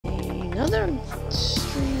another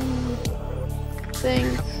stream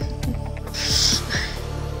thing.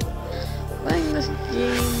 Playing this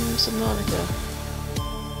game, Subnautica. I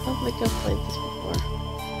don't think I've played this before.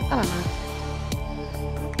 I don't know.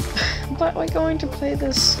 But we're going to play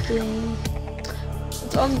this game.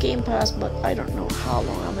 It's on Game Pass, but I don't know how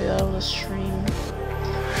long I'll be able to stream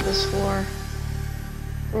this for.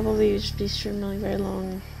 Probably just be streaming very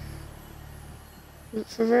long.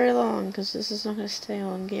 For very long, because this is not going to stay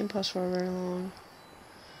on Game Pass for very long.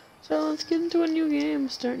 So let's get into a new game.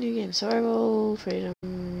 Start new game. Survival, freedom,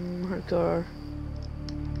 hardcore.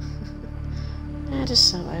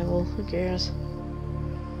 Just survival. Who cares?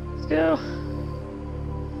 Let's go.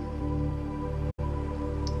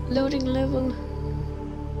 Loading level.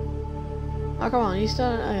 Oh come on, you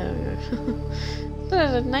started.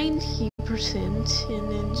 Started at 90%,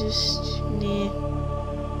 and then just nah.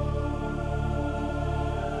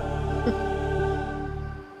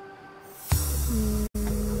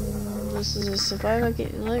 This is a survival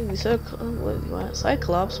game. Like what?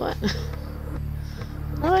 Cyclops? What?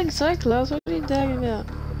 I like Cyclops. What are you talking about?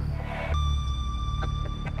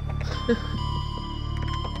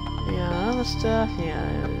 Yeah, other stuff.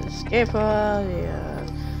 Yeah, escape pod. Yeah.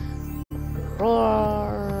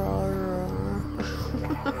 Aurora.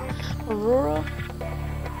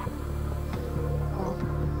 Oh.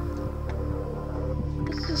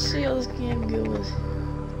 Let's just see how this game goes.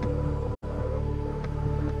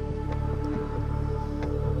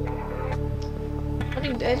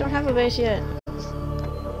 I don't have a base yet.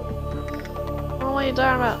 Oh, what are you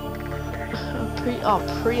talking about?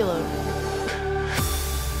 Preload.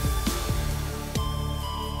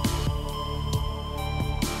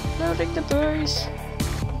 Loading the base.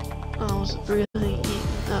 Oh, was it really?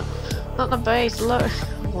 No, not the base. Load.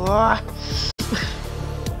 What?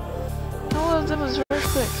 No, that was very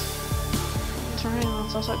quick. Terrain,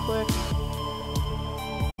 that's also quick.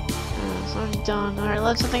 Oh, it's already done. Alright,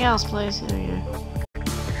 let's something else, please. There you go.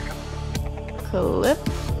 Clip?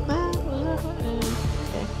 Okay.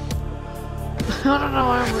 I don't know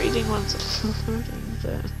why I'm reading once it's loading,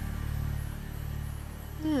 but...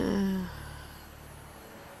 Yeah.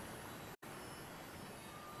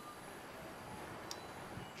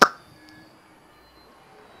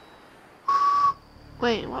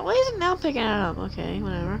 Wait, why is it now picking it up? Okay,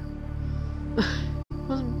 whatever.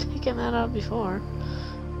 Wasn't picking that up before.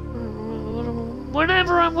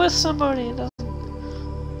 Whenever I'm with somebody, it doesn't.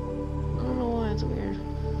 It's weird.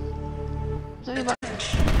 Failure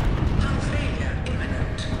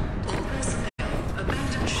imminent. All personnel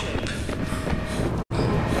abandon ship.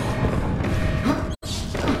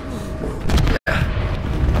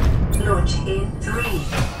 Launch in 3,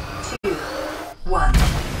 2, 1.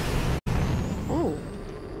 Oh.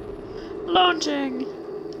 Launching!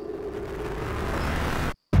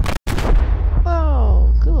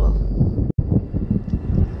 Oh, cool.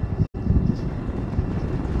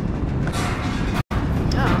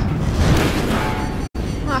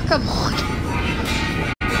 Come on.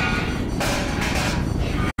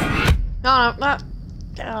 No,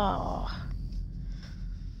 oh.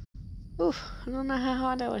 Oof, I don't know how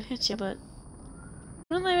hard that would hit you, but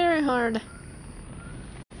really very hard.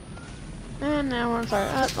 And now we're on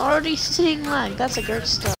fire. Already seeing lag. That's a great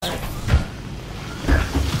start.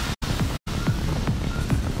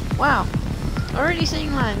 Wow. Already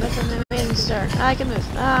seeing lag. That's an amazing start. I can move.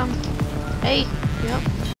 Hey. Yep.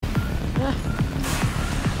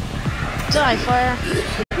 Die, fire!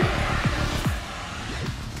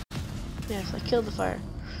 Yes, I killed the fire.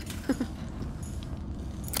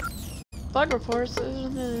 Bug reports. There's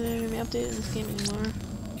nothing going to be updated in this game anymore.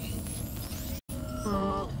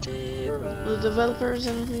 The developers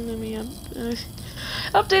and anything to be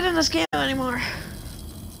updated in this game anymore.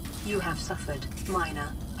 You have suffered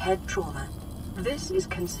minor head trauma. This is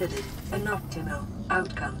considered an optimal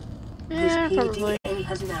outcome. Yeah, this probably. PDA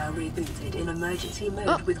has now rebooted in emergency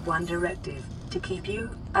mode with one directive to keep you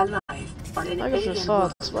alive on an alien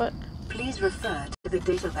world. What? Please refer to the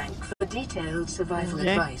data bank for detailed survival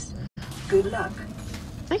advice. Good luck.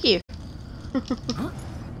 Thank you.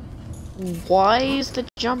 Why is the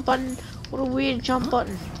jump button? What a weird jump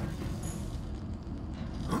button.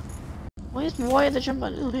 Why the jump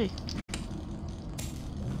button? Oh, hey.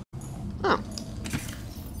 Oh.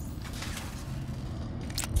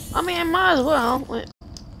 I mean, I might as well. Wait.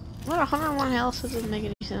 What, 101 health? That doesn't make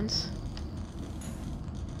any sense.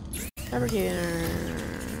 Fabricator.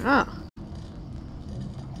 Oh.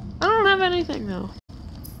 I don't have anything, though.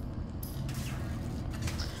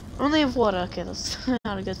 Only have water. Okay, that's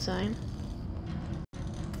not a good sign.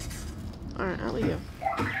 Alright, out we go.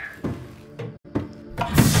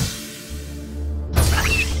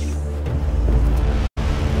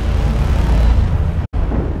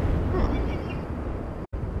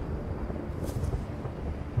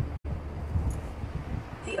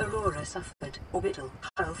 Orbital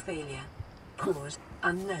hull failure. Cause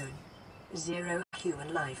unknown. 0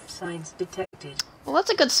 human life signs detected. Well, that's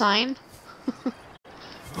a good sign.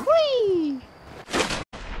 Whee!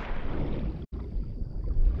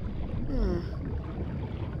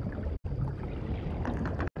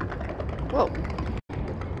 Whoa.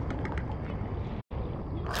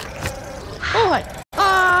 Oh, hi.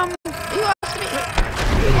 You asked me.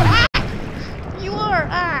 Ah! You are.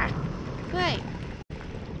 Ah! Hey.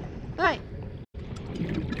 Hey.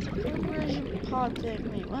 Where's your pod thing?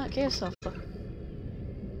 Wait, what? Cave sulfur.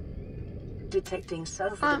 Detecting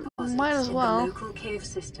sulfur deposits might as well. in the local cave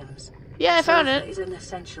systems. Yeah, I found Sulfur it. is an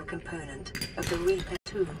essential component of the Reaper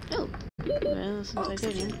tomb. Oh. Yeah, that's some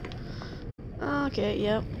titanium. Okay,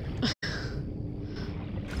 yep. I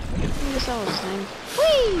guess that was his name.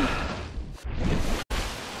 Whee!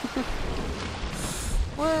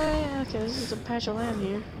 Why? Okay, this is a patch of land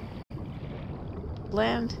here.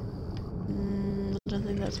 Land? I don't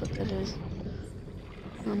think that's what that is.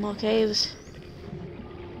 More caves.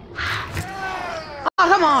 Oh,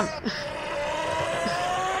 come on!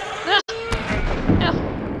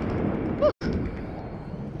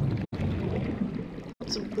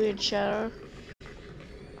 That's a weird shadow.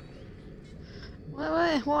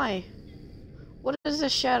 Why? What is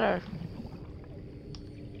this shadow?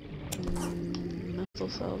 Metal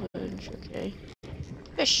salvage, okay.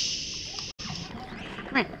 Fish!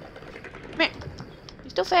 Come here. Come here. You're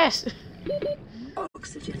still fast.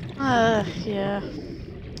 Oxygen. Yeah.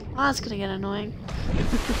 Oh, that's gonna get annoying.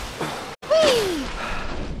 Whee!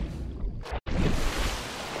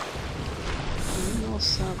 No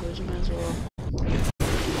salvage, might as well.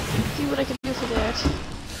 See what I can do for that.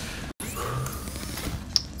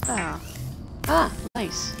 Ah,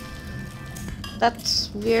 nice. That's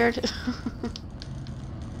weird.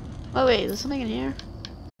 Oh wait, there's something in here?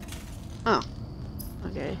 Oh.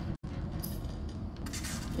 Okay.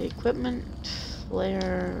 Equipment,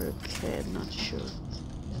 flare, okay, I'm not sure.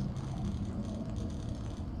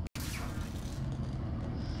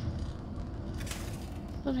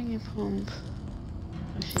 Flooding a pump.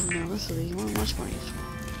 Actually, no, this will be much more useful.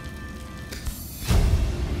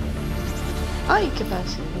 High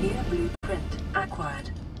capacity. Near blueprint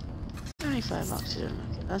acquired. 75 oxygen.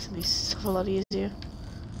 Okay, that's gonna make stuff a lot easier.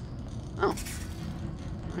 Oh.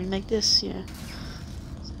 I can make this, yeah.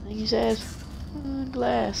 Like you said.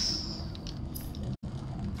 Glass.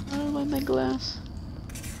 How do I make glass?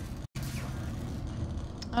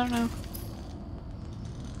 I don't know.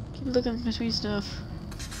 Keep looking between stuff.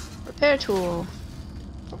 Repair tool.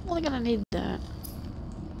 I'm only gonna need that.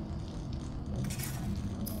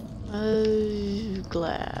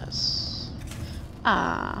 Glass.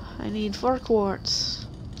 Ah, I need 4 quartz.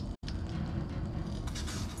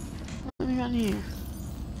 What have we got in here?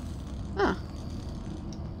 Ah.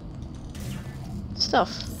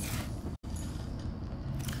 Stuff.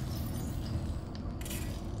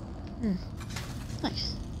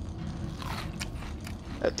 Nice.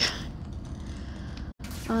 Okay.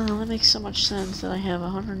 That makes so much sense that I have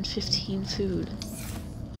 115 food.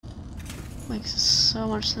 Makes so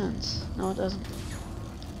much sense. No, it doesn't.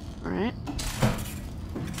 Alright.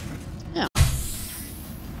 Yeah.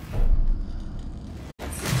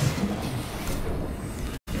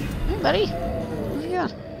 Hey, buddy. What you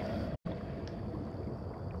got?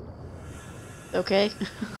 Okay.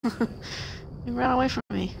 You ran away from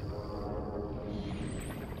me.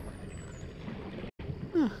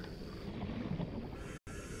 Huh.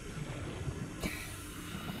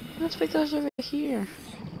 Let's pick those over here.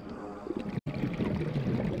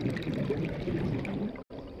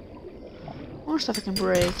 More stuff I can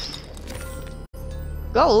break.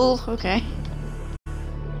 Gold? Okay.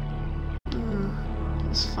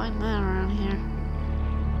 Let's find that around here.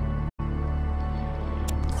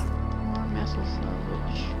 More metal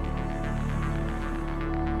salvage.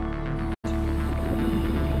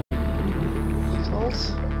 Salt?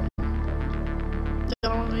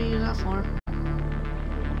 Don't know what to use that for.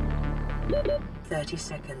 30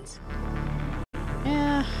 seconds.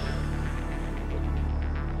 Yeah.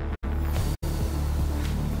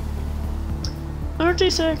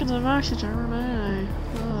 Seconds of oxygen remaining.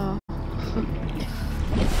 Oh.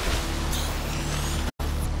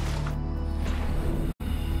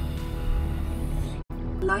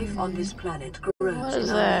 Life on this planet grows in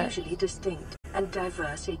that? unusually distinct and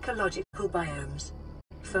diverse ecological biomes.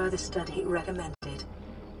 Further study recommended.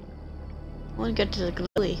 I want to get to the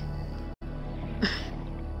gully.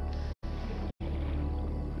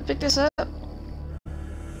 Pick this up. I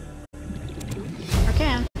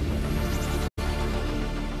can.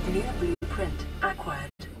 Near blueprint acquired.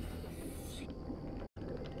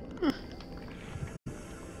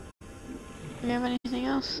 I you have anything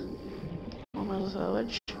else? More metal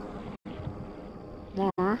salvage.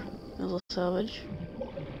 More metal salvage.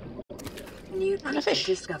 New And a fish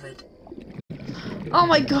discovered. Oh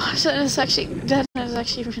my gosh, that is actually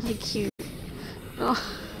really cute. Oh.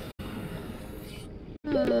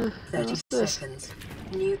 30 this? seconds.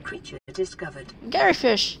 New creature discovered. Gary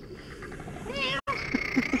fish.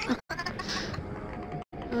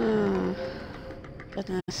 Oh,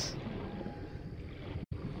 goodness.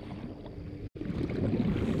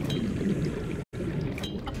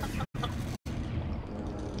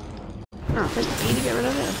 Oh, there's no need to get rid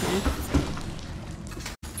of it? Okay.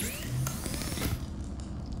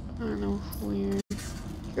 I don't know, weird.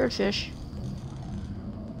 Cured fish.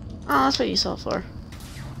 Oh, that's what you sell for.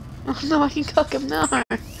 Oh no, I can cook him now.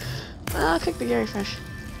 I'll cook the Gary fish.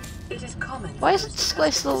 It is common. Why is the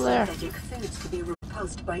display still there? Synthetic foods to be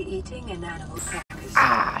repulsed by eating an animal carcass.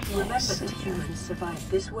 Ah, yes. Remember that humans survived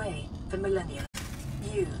this way for millennia.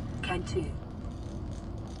 You can too.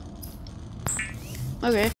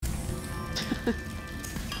 Okay.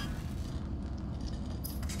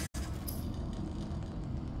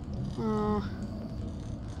 Oh.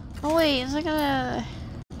 Oh wait, is it gonna...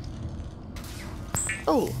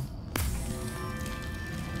 Oh.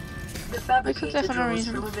 The fabricator draws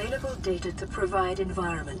from available data to provide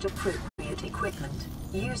environment-appropriate equipment,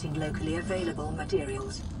 using locally available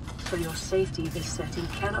materials. For your safety, this setting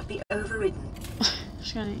cannot be overridden.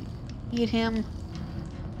 Just gonna eat him.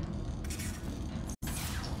 I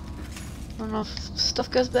don't know if stuff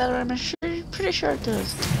goes better, I'm pretty sure it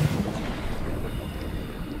does.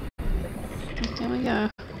 There we go.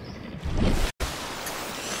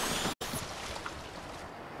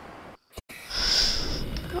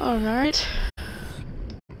 Alright.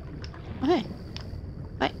 Oh, hey.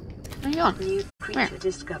 Hey, where are you going? New creature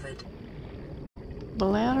discovered.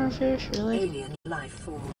 Bladderfish, really? Alien life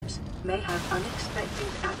forms may have unexpected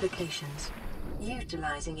applications.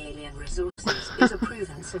 Utilizing alien resources is a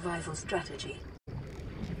proven survival strategy.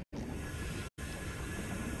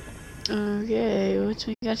 Okay, what's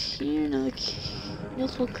we got here? Another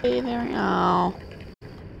little cave area. Oh.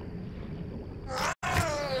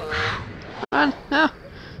 Run! No!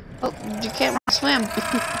 Oh, you can't swim.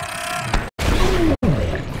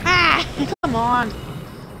 Ah! Come on!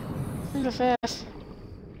 Look at the fish.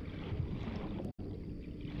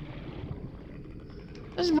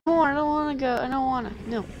 There's more. I don't want to go. I don't want to.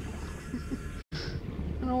 No.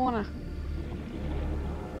 I don't want to.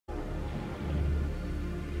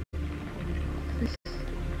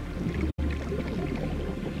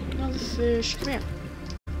 Another fish. Come here.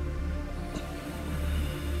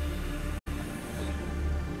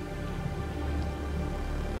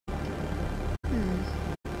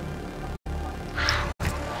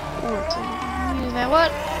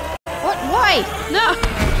 What? What? Why? No!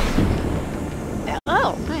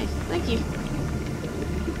 Oh, hey, thank you.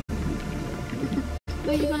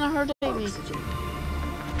 Are you gonna hurt me?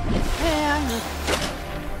 Hey, I know.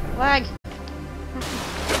 Lag.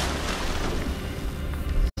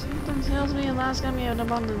 Something tells me that's gonna be an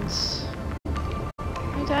abundance.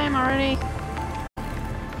 Anytime already.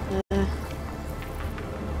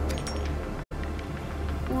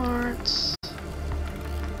 Quartz.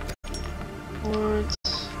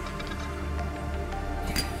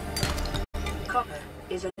 Copper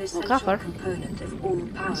is an essential component of all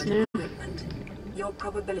powered equipment. Your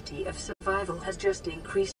probability of survival has just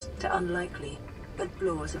increased to unlikely, but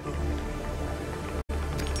plausible.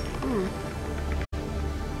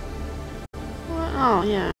 Oh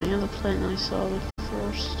yeah, the other plane I saw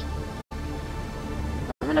first.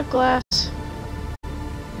 I'm in a glass.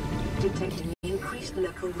 Detecting increased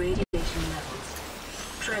local radiation levels.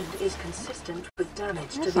 Trend is consistent with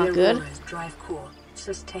damage to the Aurora's drive core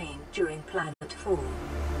sustained during planet fall.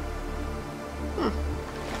 Oh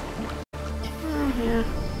yeah,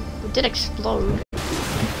 it did explode.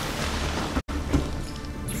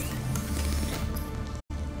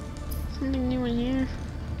 Something new in here.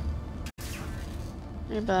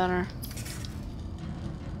 Way better.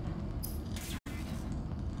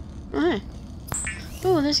 Oh, hey.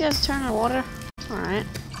 Ooh, this guy's turning water. Alright.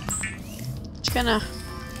 Just gonna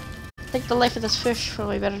take the life of this fish for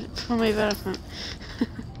way better.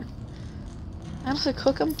 I also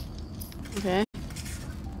cook him. Okay.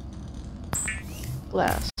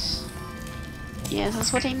 Glass. Yes,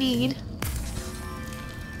 that's what I need.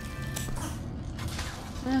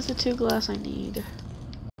 There's the 2 glass I need.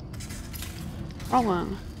 Wrong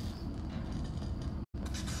one.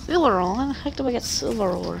 Silver ore? How the heck do I get silver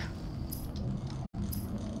ore?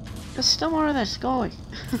 There's still more of this. Go away.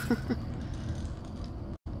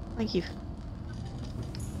 Thank you.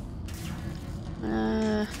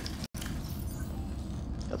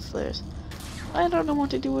 flares. I don't know what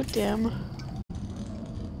to do with them.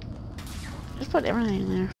 Just put everything in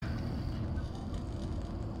there.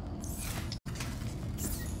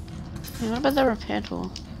 Hey, what about the repair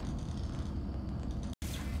tool?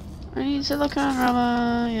 I need silicone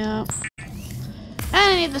rubber, yeah. And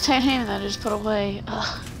I need the titanium that I just put away.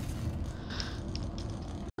 Ugh.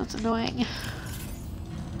 That's annoying.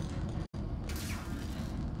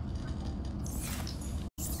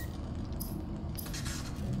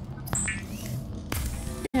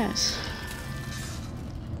 Yes.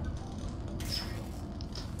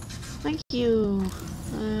 Thank you.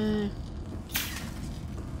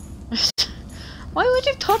 Why would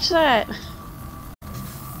you touch that?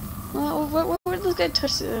 Where did this guy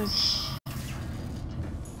touch it?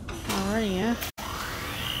 Alrighty, yeah.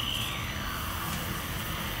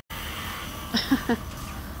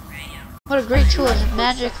 What a great tool to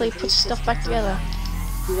magically put stuff back together.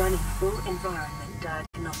 Running full environment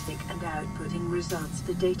diagnostic and outputting results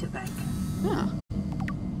to data bank. Yeah.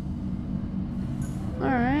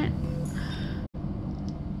 Alright.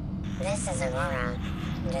 This is Aurora.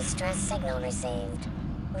 Distress signal received.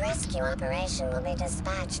 Rescue operation will be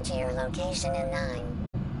dispatched to your location in 9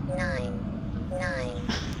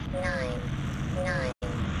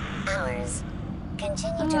 hours.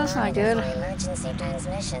 Continue to that's not monitor good. for emergency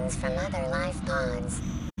transmissions from other life pods.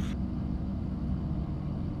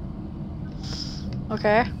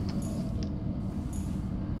 Okay.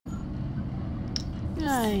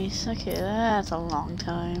 Nice. Okay, that's a long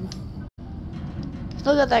time.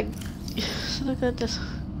 Look at that. Look at this.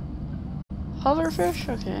 Hoverfish?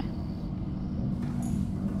 Okay.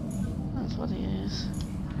 That's what it is.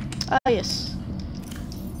 Ah, yes.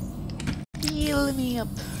 Heal me up.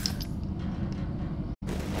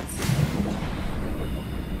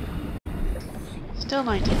 Still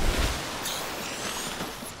 19.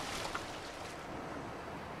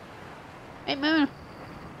 Hey, moon.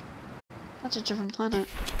 That's a different planet.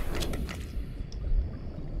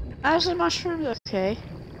 Acid mushrooms? Okay.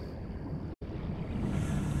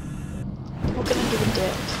 What can I do with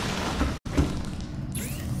that?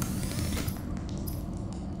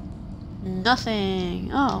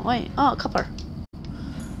 Nothing. Oh, wait. Oh, copper.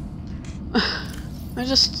 I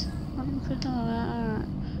just...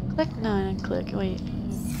 Click? No, I didn't click. Wait.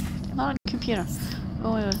 Not on computer. Go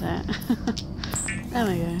away with that. There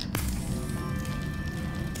we go.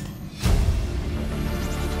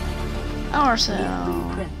 Power cell.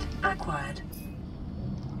 Blueprint acquired.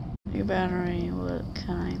 New battery. What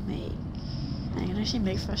can I make? I can actually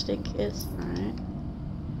make first aid kits. Alright.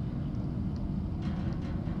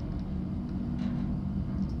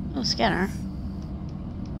 Oh, scanner.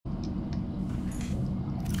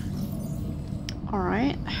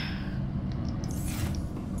 Alright.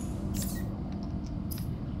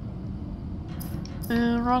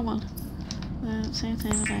 Wrong one. Same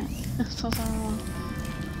thing with that. So wrong.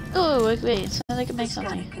 Oh, wait, so they can make The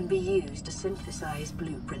something. scanner can be used to synthesize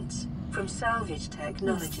blueprints from salvage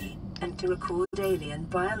technology and to record alien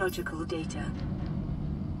biological data.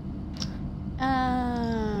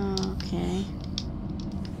 Okay.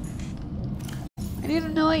 I need a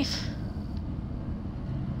knife.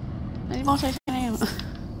 I need more titanium.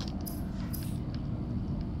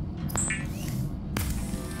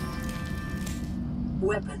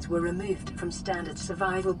 Weapons were removed from standard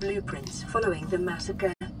survival blueprints following the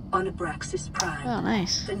massacre on Abraxas Prime. Oh,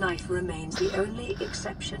 nice. The knife remains the only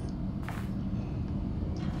exception.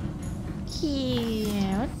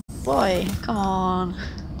 Yeah, boy, come on.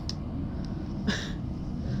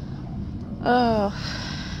 Oh.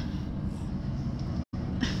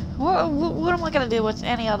 What am I gonna do with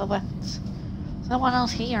any other weapons? There's no one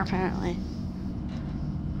else here, apparently.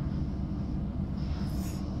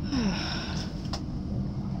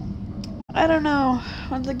 I don't know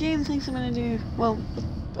what the game thinks I'm gonna do. Well,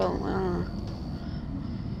 I don't know.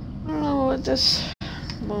 I don't know what this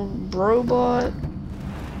robot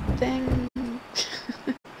thing.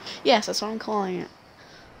 Yes, that's what I'm calling it.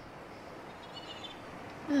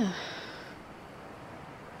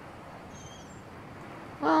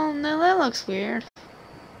 Well, no, that looks weird.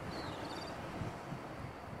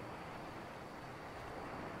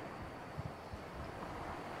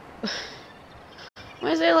 Why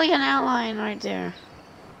is there like an outline right there?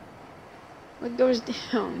 What goes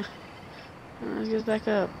down? Oh, it goes back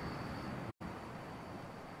up.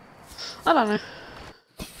 I don't know.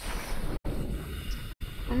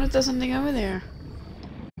 I wonder if there's something over there.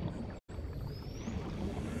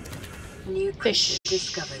 New Fish.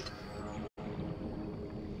 discovered.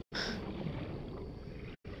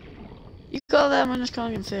 You call that, I'm just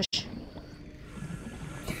calling him fish.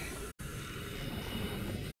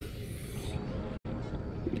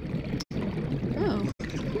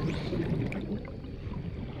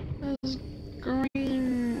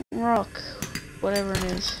 rock, whatever it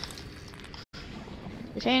is.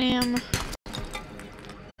 Titanium,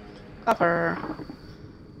 copper.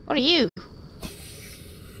 What are you?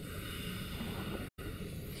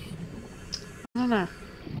 I don't know.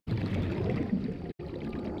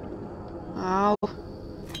 Oh,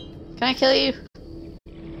 can I kill you?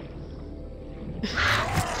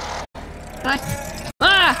 Can I?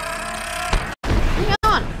 Ah! Hang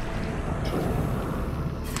on!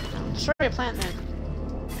 I'll destroy a plant then.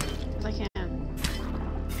 If I can.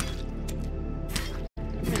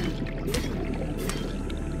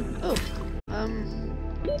 Oh,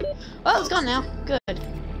 oh, it's gone now. Good.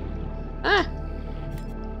 Ah!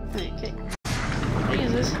 Okay. Can I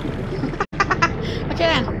use this? I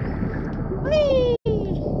can! Whee!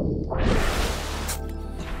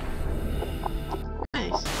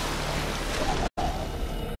 Nice.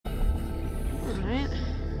 Alright.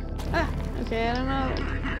 Ah, okay, I don't know.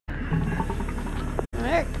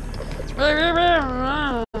 Alright.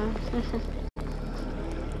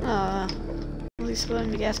 At least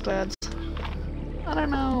exploding the gas clouds. I don't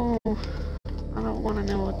know. I don't want to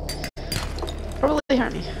know what. Probably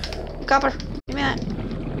hurt me. Copper, give me that.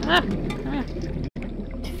 Ah, come here.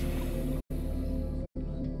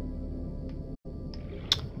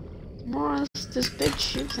 More of this big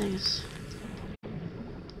tube things.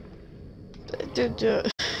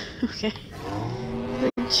 Okay.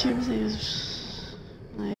 Big tube things.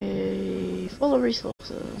 Full of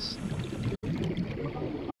resources.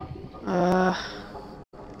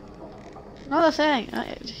 Another thing.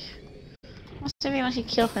 Must maybe I should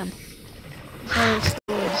kill him before he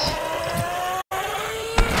explodes.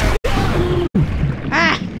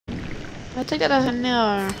 Ah! I take that as a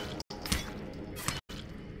no.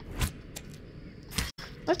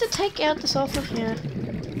 I have to take out the sulfur here.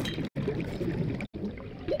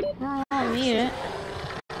 Oh, I don't need it.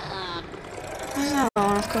 There's no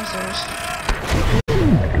one, of course there is.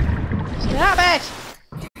 Stop it!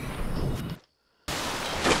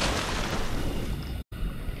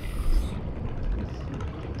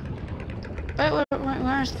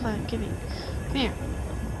 Where's the plant? Give me. Come here.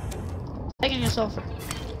 Taking your sulfur.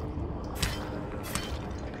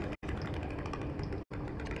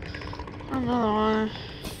 Another one.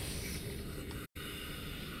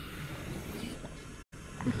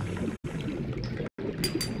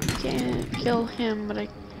 Can't kill him, but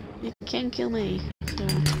you can kill me. So.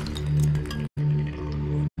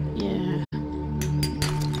 Yeah.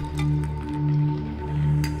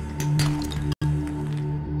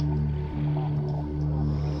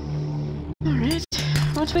 Alright.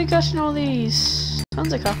 Once we gotten all these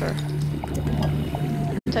tons of copper.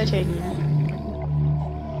 Titanium.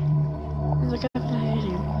 Look at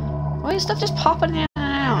titanium. Why is stuff just popping in and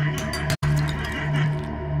out?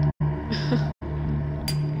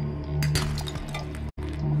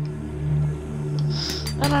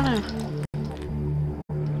 I don't know.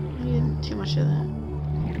 I need too much of that.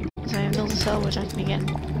 Because I have built a cell which I can be getting.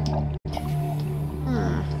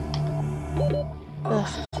 Huh.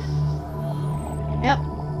 Ugh. Yep.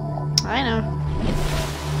 I know.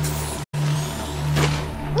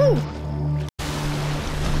 Woo!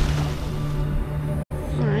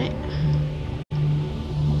 Alright.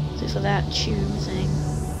 So for that tube thing.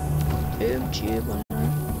 Tube, whatever.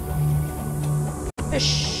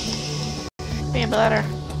 Fish! Being bladder.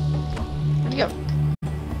 Where'd you go?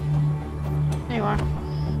 There you are.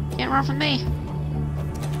 Can't run from me.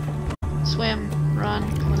 Swim, run,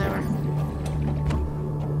 whatever.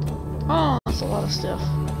 Oh, that's a lot of stuff.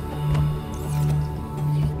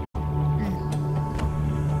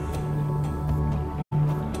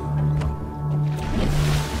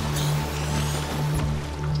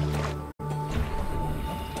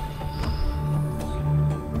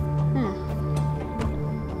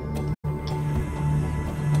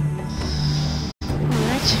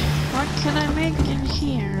 Can I make in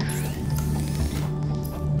here?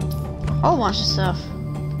 A whole bunch of stuff.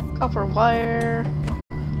 Copper wire.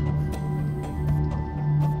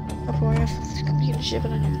 Copper wire for the computer chip,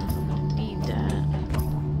 and I don't know if I'm gonna need that.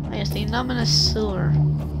 I guess the numinous silver.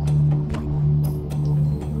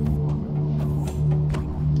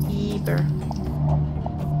 Eber.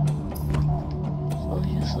 So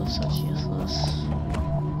useless, such useless.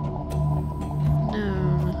 No.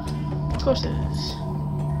 Of course it is.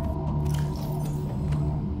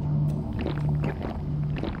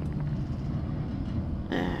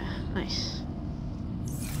 Nice.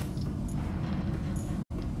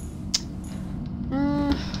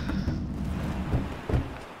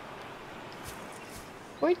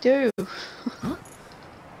 What do we do?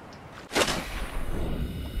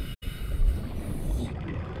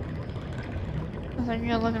 I think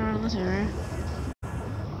you're looking around this area.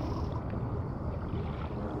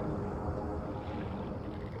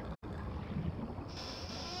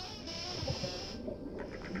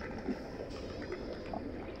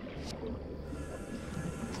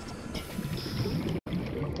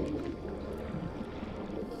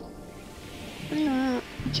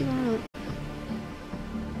 What you want?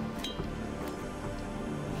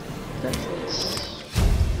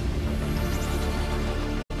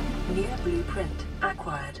 New blueprint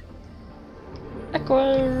acquired.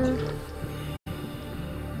 Acquired.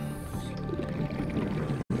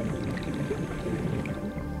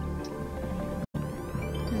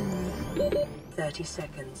 30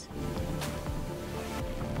 seconds.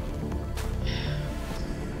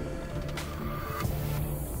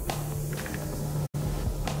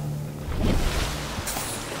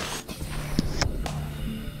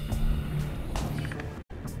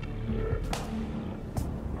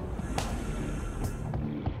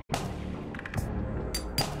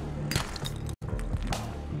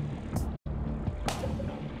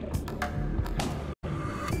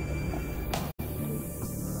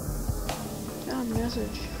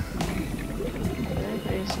 Message. Very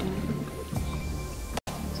basic.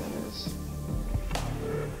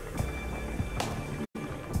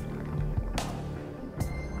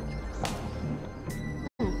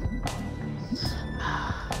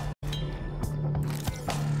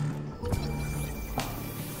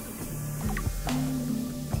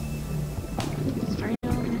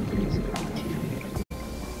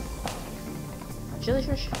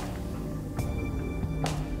 Jellyfish.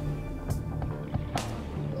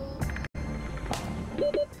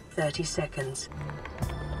 Seconds.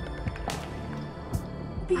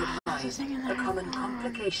 Be advised, a common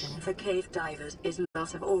complication for cave divers is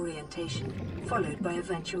loss of orientation, followed by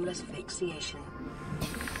eventual asphyxiation.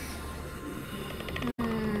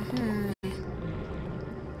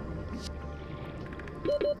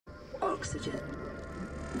 Oxygen.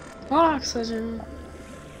 Oxygen.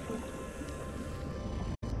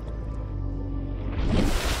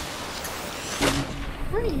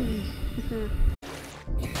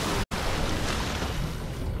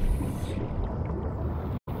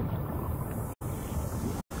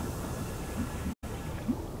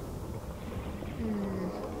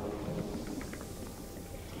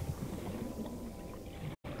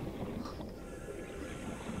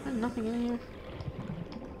 Nothing in here.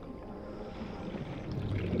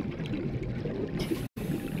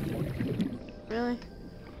 Really?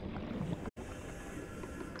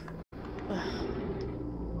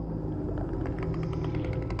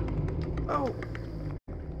 Oh!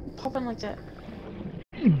 Popping like that.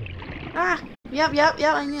 Ah! Yep,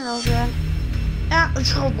 I knew that was bad. Ah!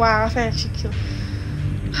 Oh wow, I actually killed.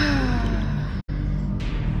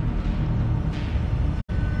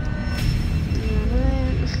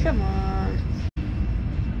 Come on.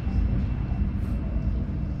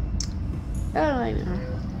 How do I know?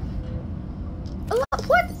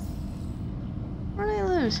 What? Where did I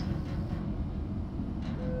lose?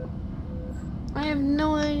 I have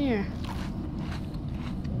no idea.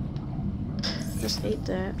 Just ate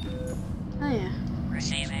that. Oh yeah.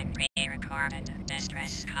 Receiving pre-recorded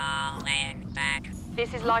distress call and back.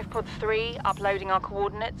 This is Lifepod 3, uploading our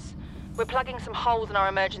coordinates. We're plugging some holes in our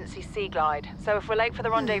emergency sea glide, so if we're late for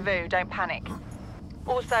the rendezvous, don't panic.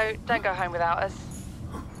 Also, don't go home without us.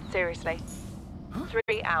 Seriously.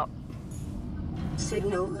 3 out.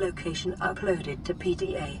 Signal location uploaded to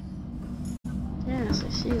PDA. Yes, I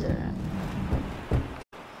see that.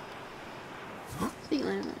 Sea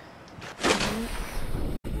land.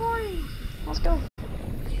 Let's go.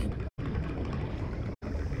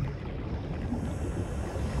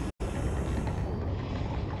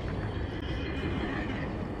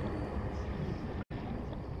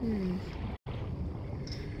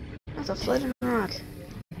 That's a floating rock.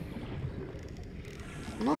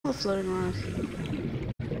 Another floating rock.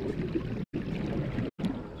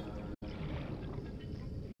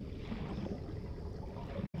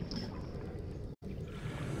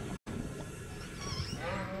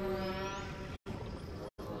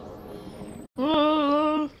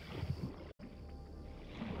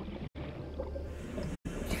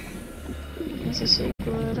 That's a secret.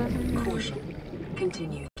 Caution.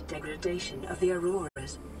 Continued degradation of the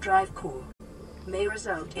Aurora's drive core may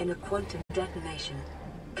result in a quantum detonation.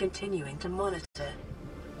 Continuing to monitor.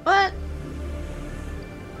 What?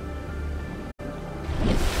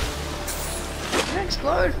 Did it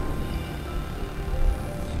explode?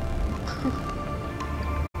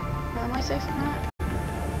 Am I safe from that?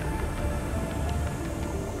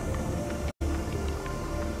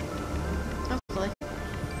 Hopefully.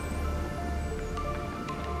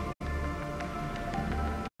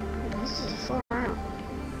 This is far out.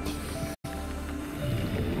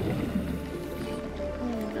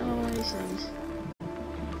 Things.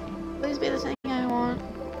 Please be the thing I want.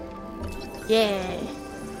 Yeah.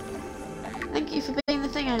 Thank you for being the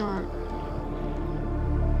thing I want.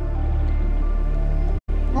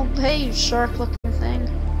 Oh, hey, you shark-looking thing.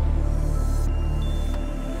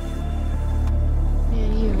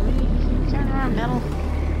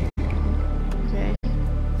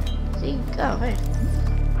 Oh, hey.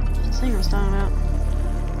 This thing I was talking about.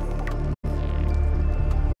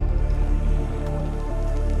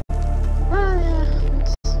 Oh, yeah.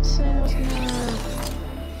 Let's say there was my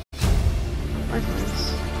friends.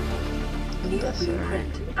 New That's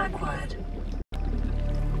blueprint acquired.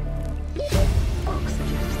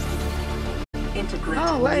 Oxygen. Integrate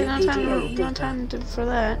Oh, wait, new no PDA time data. for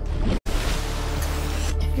that.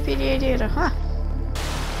 PDA data, huh?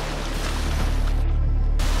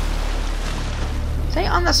 Stay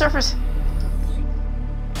on the surface.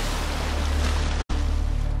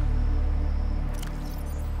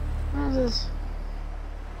 What is this?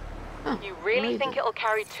 Oh, You really read think it. it'll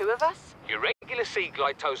carry 2 of us? Your regular sea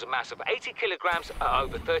glide tows a mass of 80 kilograms at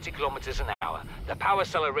over 30 kilometers an hour. The power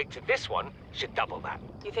cellar rig to this one should double that.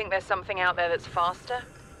 You think there's something out there that's faster?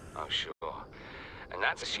 Oh, sure. And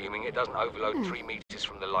that's assuming it doesn't overload 3 meters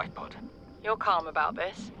from the light pod. You're calm about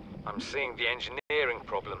this. I'm seeing the engineering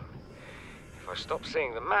problem. If I stop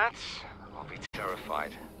seeing the maths, I'll be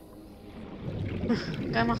terrified.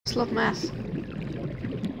 Guy must love math.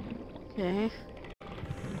 Okay.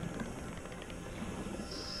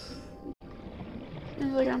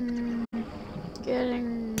 Seems like I'm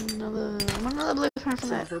getting another blueprint from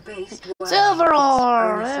that. Silver-based Silver ore!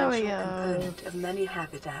 are an There we essential go. component of many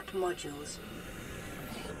habitat modules.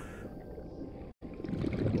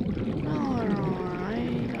 Silver ore. I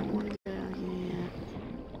don't want to get out here yet.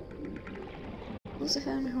 What's it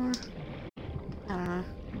having before? I don't know.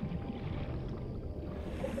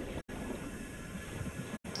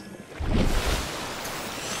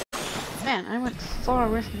 Man, I went far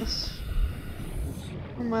away from this.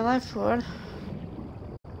 On my life board.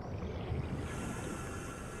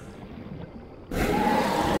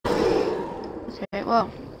 Okay,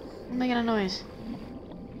 well, I'm making a noise.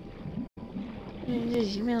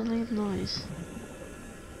 You made a noise.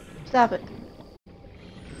 Stop it.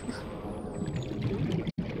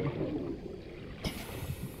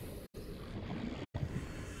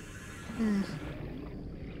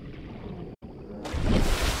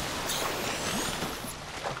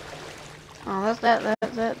 Oh,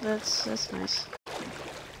 that's nice.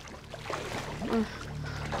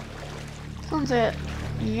 Sunset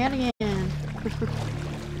yet again.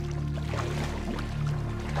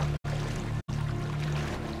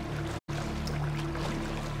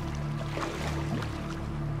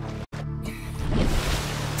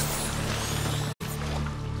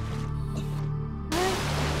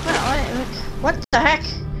 What the heck?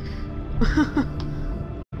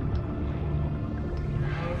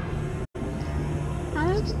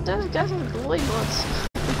 Those guys are bully bots.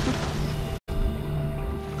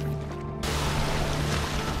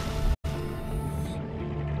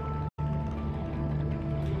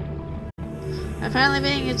 Apparently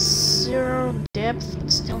being at 0 depth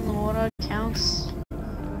but still in the water counts.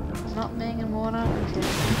 Not being in water, okay.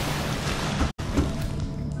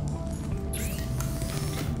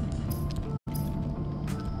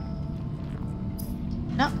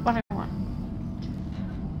 Not what I want.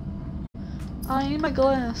 I need my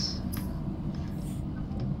glass.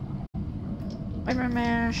 Fiber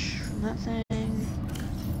mesh from that thing.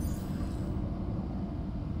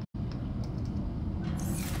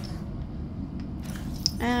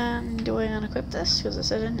 And do I unequip this? Because I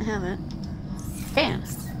said I didn't have it. Can.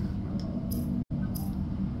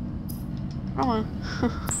 Wrong one.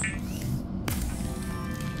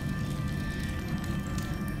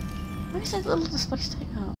 Why is that little display stick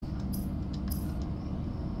up?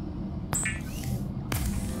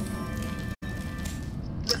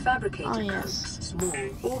 The fabricator Oh, yes. cooks small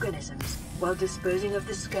organisms while disposing of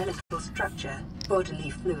the skeletal structure, bodily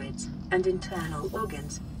fluids, and internal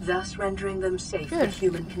organs, thus rendering them safe for Good.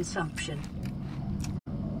 human consumption.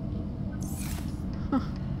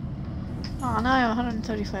 Oh, now I have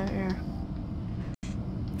 135 air.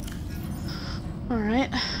 Alright.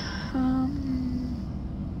 I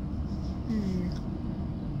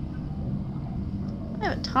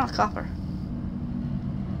have a ton of copper.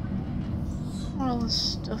 All this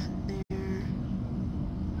stuff in there.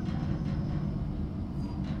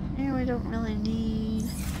 Here we don't really need.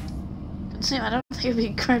 Consume. I don't think it'd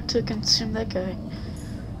be correct to consume that guy.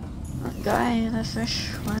 That guy, that fish,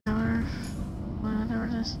 whatever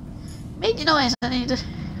it is. Made the noise. I need to.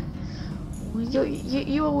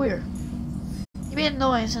 You were weird. You made a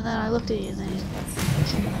noise, and then I looked at you, and then you.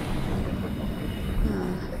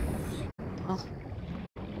 Well,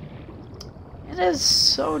 it is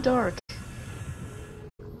so dark.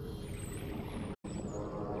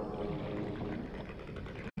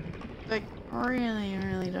 Like, really,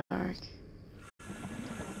 really dark.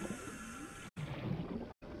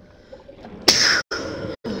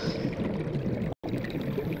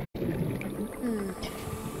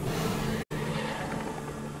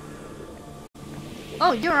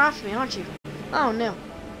 Oh, you're after me, aren't you? Oh no.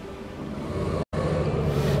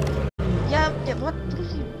 Yeah, what are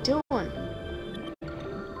you doing?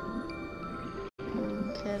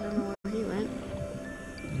 Okay, I don't know where he went.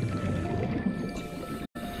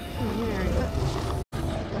 Oh, there he go.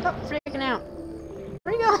 Stop freaking out.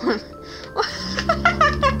 Where are you going? What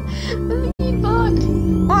are you bugged?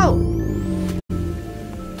 Whoa!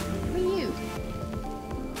 Who are you?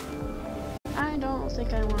 I don't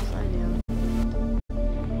think I want to find you.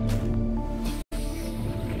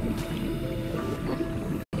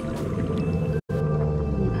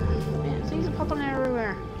 Man, things are popping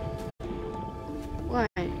everywhere. Why?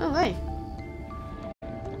 Oh, hey.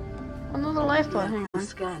 Another lifeboat, hang on.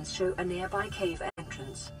 Scans show a nearby cave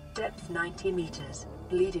entrance, depth 90 meters,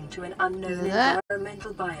 leading to an unknown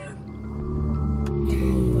environmental biome.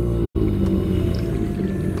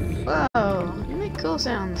 Whoa, you make cool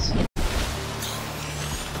sounds.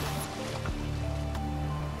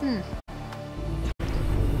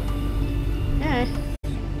 Okay.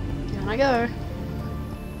 Here I go.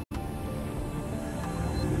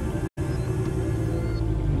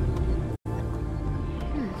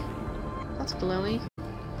 That's glowy.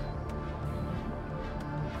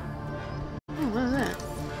 Oh, what is that?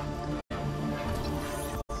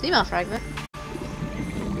 Female fragment.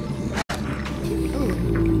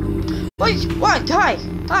 Ooh. Wait! What? Hi!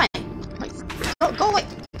 Hi! Wait. Go away!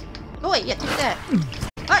 Go away! Yeah, take that!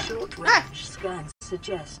 Short-range scans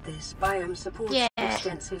suggest this biome supports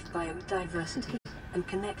extensive biodiversity and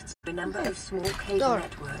connects to a number of small cave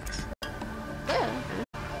networks. Yeah.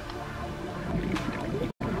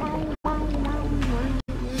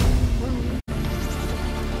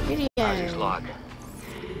 Roger's log.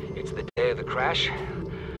 It's the day of the crash.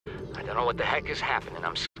 I don't know what the heck is happening.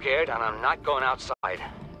 I'm scared and I'm not going outside.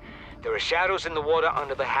 There are shadows in the water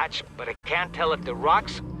under the hatch, but I can't tell if they're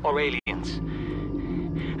rocks or aliens.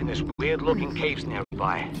 And there's weird-looking caves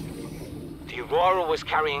nearby. The Aurora was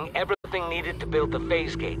carrying everything needed to build the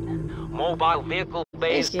phase gate. Mobile vehicle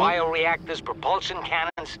bays, bioreactors, propulsion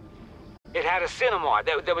cannons. It had a cinema.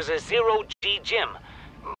 There was a zero-G gym.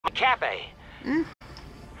 A cafe.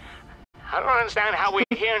 I don't understand how we're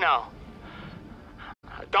here now.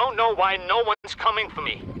 I don't know why no one's coming for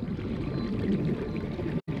me.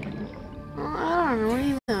 Well, I don't know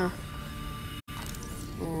either.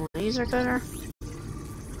 Laser cutter.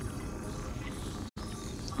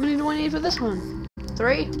 How many do I need for this one?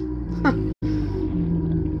 3?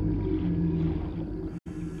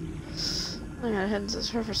 I gotta head to the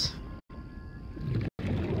surface.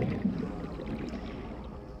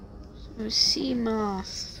 So, sea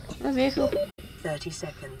moth. A vehicle? 30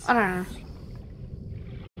 seconds. I don't know.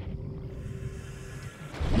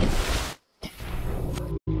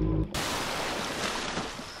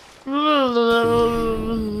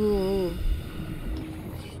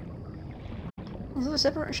 Is it a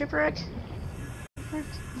separate shipwreck? What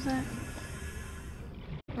is that?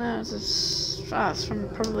 No, it's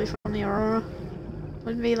probably from the Aurora.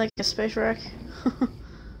 Wouldn't be like a space wreck. I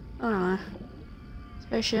don't know.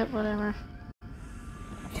 Spaceship, whatever.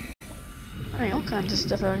 Alright, all kinds of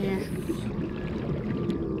stuff out here.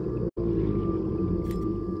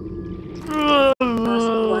 I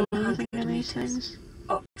don't think I need things.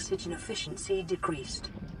 Oxygen efficiency decreased.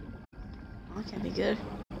 That can't be good.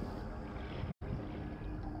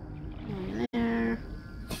 Over there.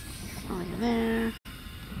 Over there.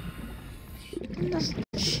 This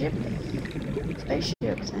ship.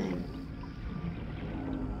 Spaceship thing.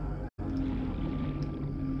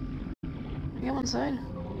 I get one side.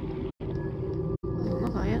 Doesn't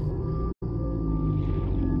look like it.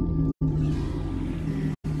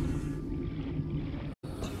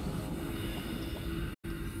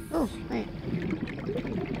 Oh, wait.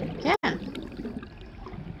 Can.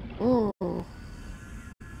 Oh. Oh,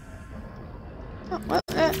 what?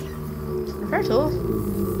 Repair tool?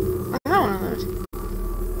 I have one of those.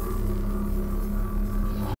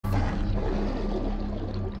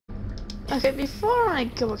 Okay, before I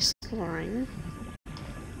go exploring,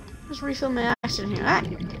 just refill my action here. Ah!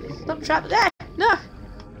 Stop trap! Ah! No!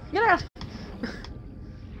 Get out!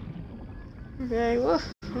 Okay,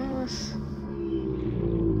 woof.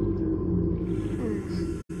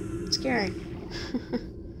 Scary.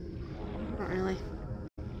 Not really.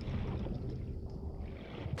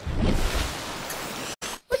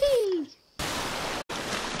 Whee!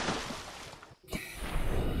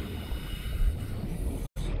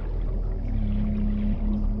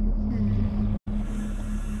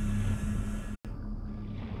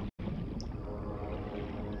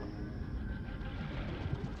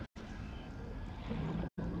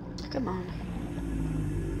 Come on.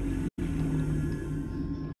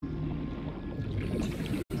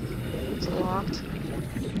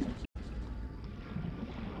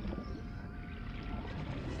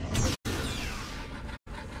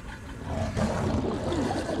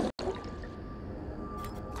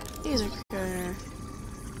 These are good.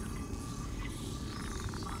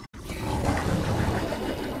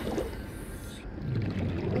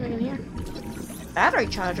 Anything in here? Battery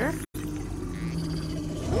charger?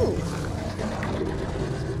 Ooh.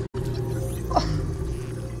 Oh.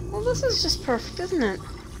 Well, this is just perfect, isn't it?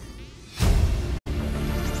 2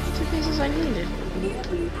 pieces I needed. New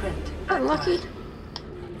blueprint. I'm lucky.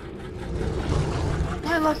 Am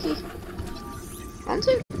I lucky? 1,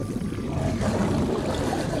 2.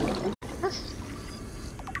 What?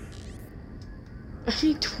 I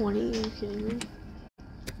need 20, are you kidding me?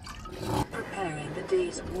 Preparing the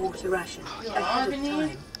day's water ration ahead of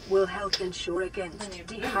time will help ensure against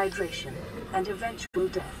dehydration and eventual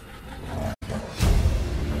death.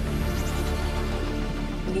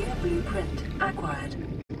 New blueprint acquired.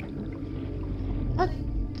 What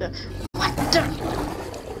the? What the?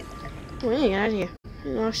 Wait, get out of here.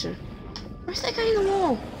 In the ocean. Where's that guy in the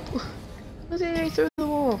wall? Where's that guy through the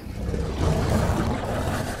wall?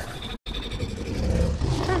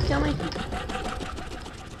 Trying to kill me.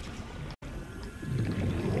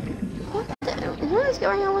 What is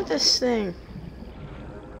going on with this thing?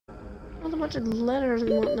 With a bunch of letters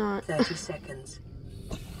and whatnot. 30 seconds.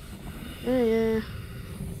 Yeah.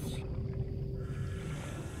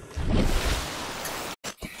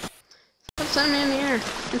 Stop sending me in the air.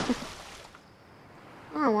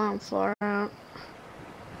 Oh wow, I'm far out.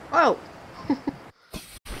 Oh!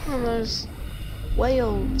 One of those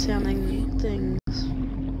whale sounding things.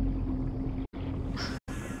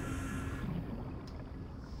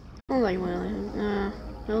 I don't like whale.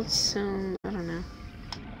 Whales sound, I don't know.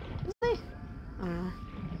 Is they? I don't know.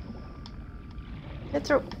 Get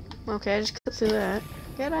through. Okay, I just cut through that.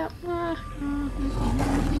 Get out.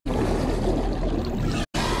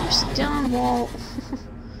 You're still on the wall.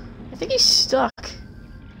 I think he's stuck.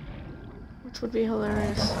 Which would be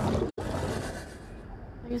hilarious.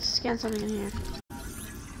 I can scan something in here.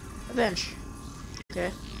 A bench.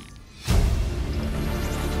 Okay.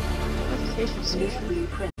 Notification station.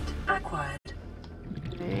 Blueprint acquired.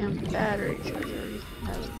 And battery charger.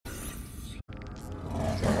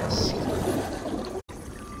 Desk.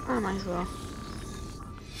 I might as well.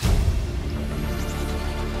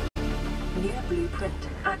 New blueprint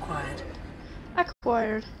acquired.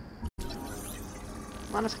 Acquired.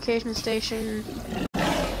 Modification station.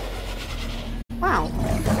 Wow.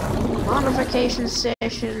 Modification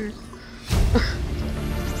station.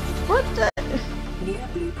 What the? New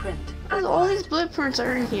blueprint. All these blueprints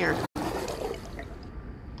are in here.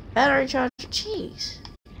 Battery charger. Jeez.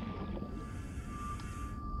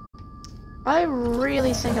 I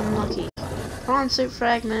really think I'm lucky. Prawn suit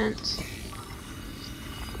fragment.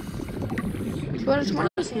 220?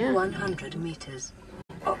 Yeah. 100 meters.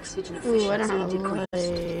 Oxygen Ooh, I don't efficiency have a light.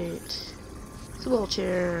 decreased. It's a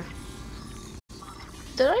wheelchair.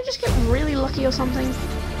 Did I just get really lucky or something?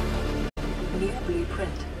 New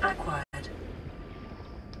blueprint acquired.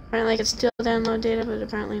 Apparently I can still download data, but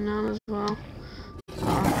apparently not as well.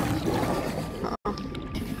 Uh-oh.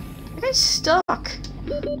 That guy's stuck.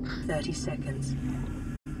 30 seconds.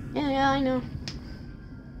 Yeah, I know.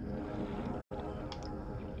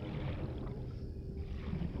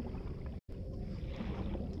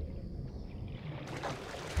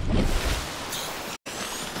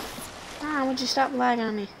 Would you stop lagging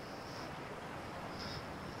on me?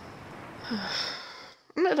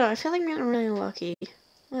 No, I feel like I'm getting really lucky.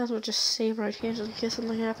 Might as well just save right here just in case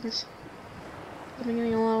something happens. I've been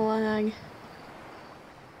getting a lot of lag.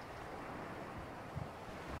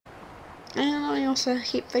 And I also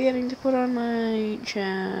keep forgetting to put on my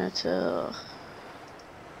chat.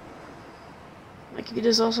 My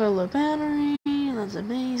computer's also low battery. That's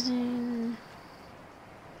amazing.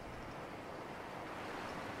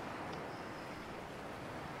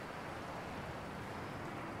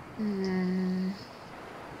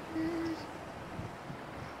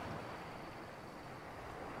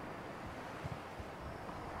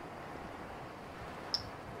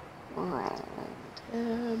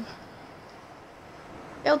 Tab.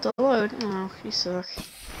 Failed to load. Oh, you suck.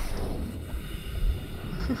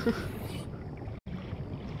 I'm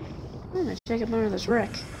gonna check out more of this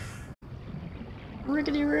wreck.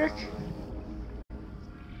 Rickety wreck.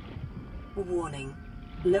 Warning.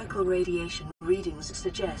 Local radiation readings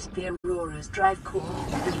suggest the Aurora's drive core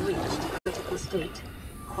has reached critical state.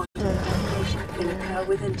 Quantum activation can occur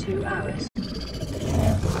within 2 hours.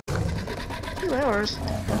 2 hours?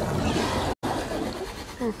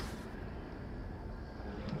 Oh,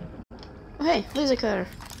 hey, laser cutter.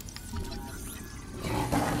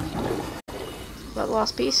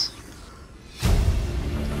 lost piece?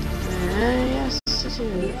 Yes, it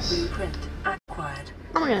is. Blueprint acquired.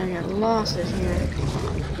 I'm gonna get lost in here.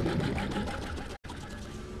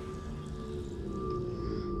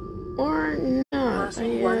 Or not.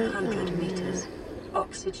 Passing 100 meters.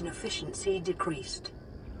 Oxygen efficiency decreased.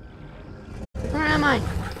 Where am I?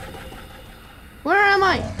 Where am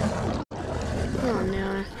I? Oh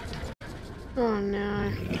no. Oh no.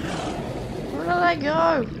 Where did I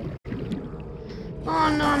go?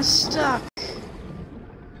 Oh no, I'm stuck.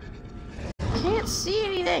 Can't see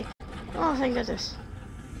anything. Oh, thank goodness.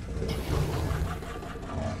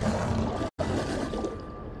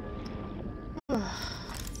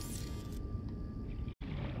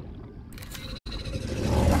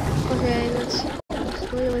 Okay, that's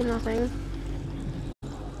clearly nothing.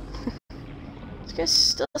 This guy's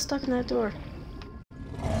still stuck in that door.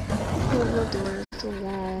 Oh, no door, it's a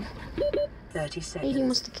wall. 30 seconds. Hey, he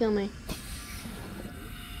wants to kill me.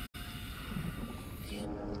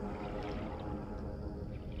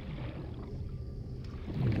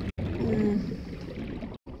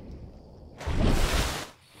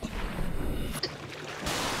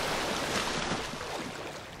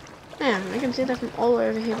 Man, I can see that from all the way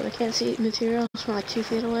over here, but I can't see materials from like 2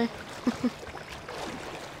 feet away.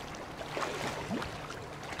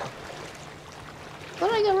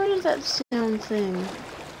 But I got rid of that sound thing.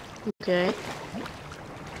 Okay.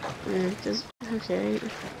 Okay.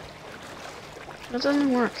 That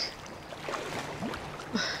doesn't work.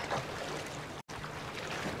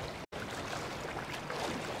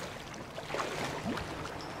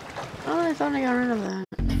 Oh, I thought I got rid of that.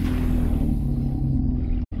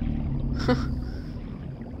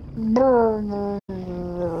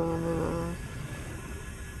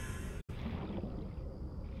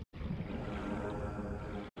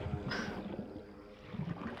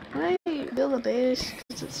 Can I build a base?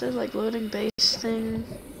 Because it says like loading base thing.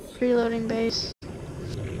 Preloading base.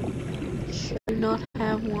 Should not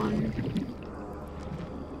have one.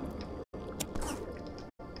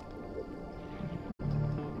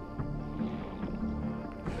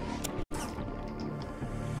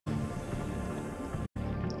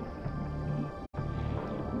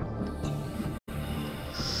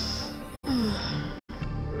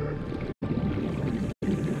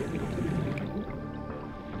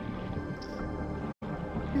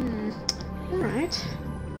 Alright.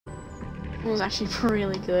 It was actually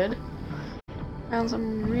really good. Found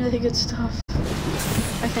some really good stuff.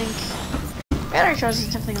 I think battery charge is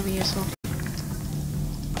definitely gonna be useful.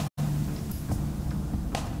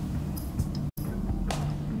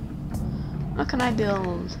 What can I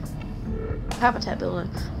build? Habitat builder.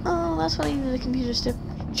 Oh, that's what I needed a computer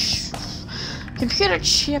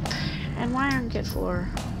chip and wiring kit for.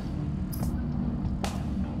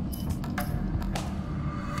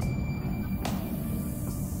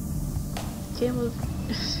 Cable.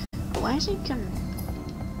 Why is he coming?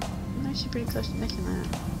 I'm actually pretty close to making that.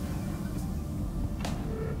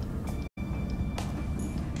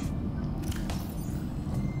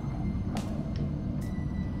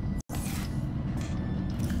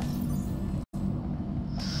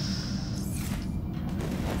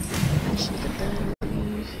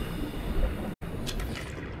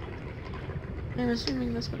 I'm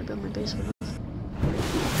assuming that's what I built my base with.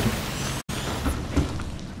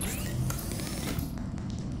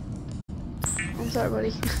 I'm sorry,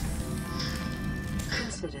 buddy.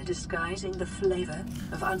 Consider disguising the flavor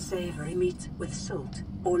of unsavory meat with salt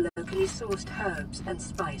or locally sourced herbs and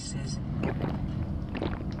spices.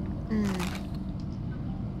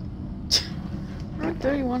 We're at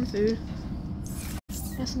 31 food.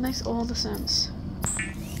 Yes, it makes all the sense.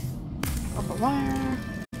 Copper wire.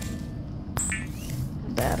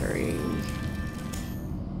 Battery.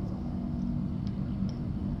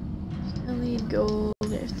 Still need gold.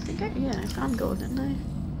 I think I found gold, didn't I?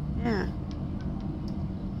 Yeah.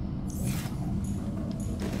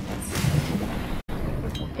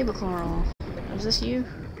 Cable coral. Is this you?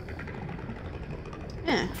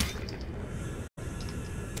 Yeah.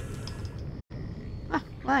 Ah,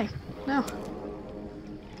 lag. No.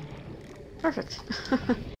 Perfect.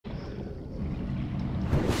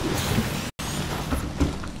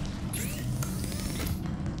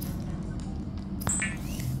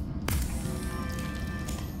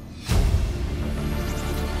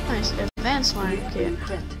 Nice. Advanced wiring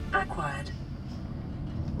kit. Acquired.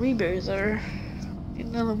 Reboozer.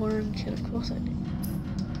 Another wiring kit, of course I do.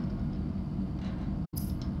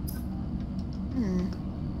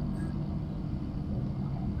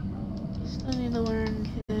 Still need the wiring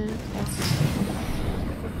kit.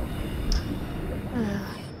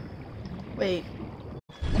 Wait.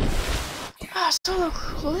 solar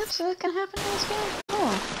eclipse? That can happen in this game?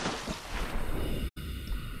 Oh.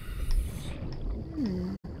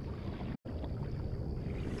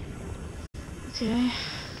 Okay.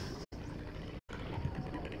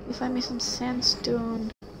 You find me some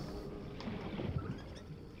sandstone.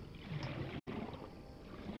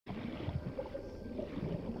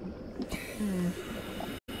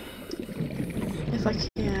 If I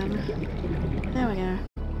can. There we go.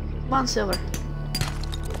 Come on, silver.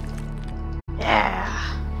 Yeah!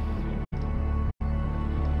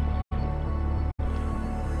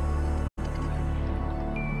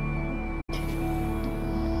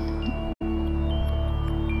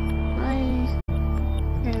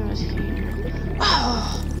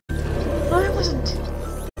 Oh! No, it wasn't!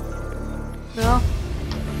 No.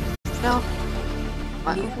 No.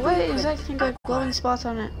 Why is that thing got glowing spots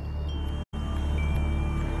on it?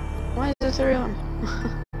 Why is there 3 on?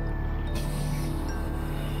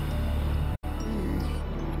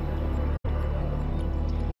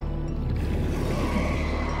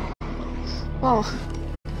 Whoa.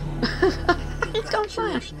 It's going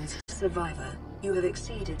fine. Congratulations, survivor. You have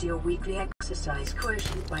exceeded your weekly exercise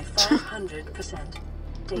quotient by 500%.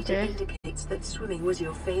 Data indicates that swimming was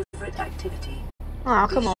your favorite activity. Oh,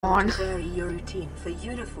 come on. Be sure to vary your routine for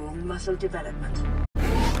uniform muscle development.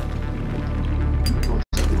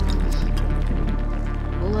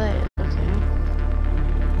 Lead, okay.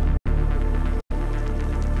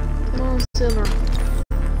 Come on, silver.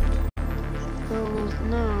 Gold,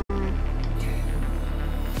 no.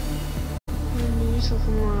 We need yourself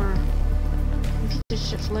more computer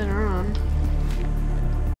shit later on.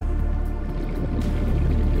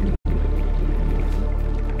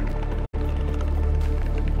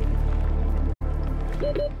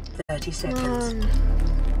 Seconds.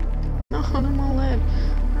 No, no more lead.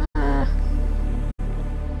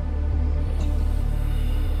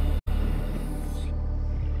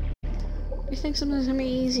 You think something's gonna be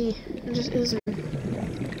easy, it just isn't.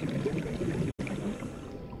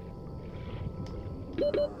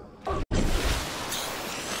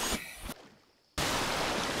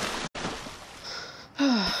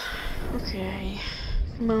 Okay,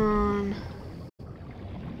 come on.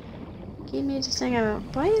 Give me this thing out.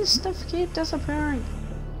 Why does stuff keep disappearing?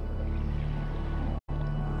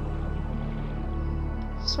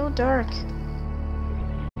 So dark.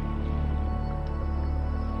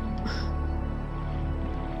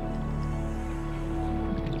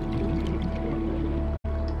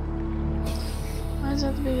 Why does it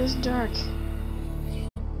have to be this dark?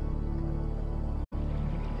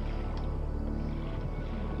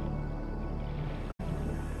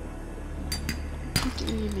 What do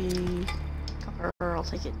you mean? Copper, I'll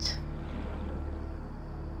take it.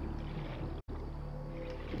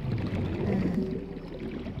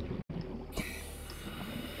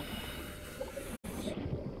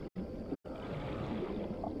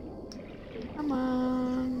 Come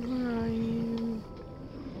on, where are you?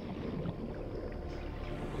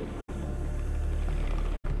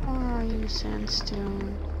 Where are you,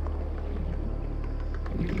 sandstone?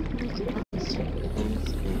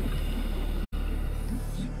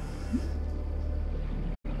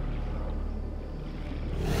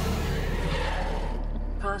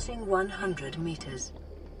 Passing 100 meters.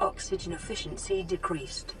 Oxygen efficiency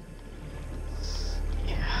decreased.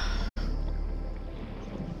 Yeah.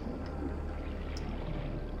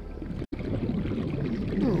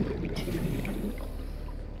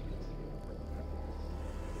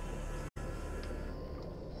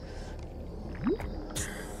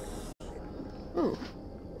 Oh,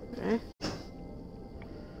 okay.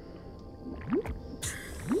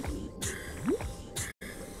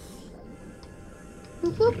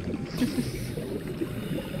 Whoop, whoop.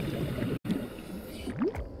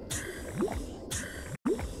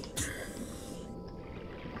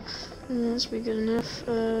 This will be good enough.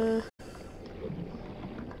 Wanna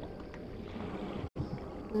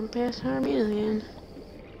pass 100 meters again.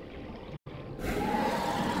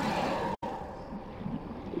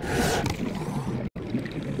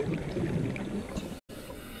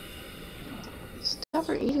 Stop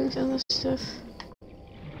her eating some of this stuff.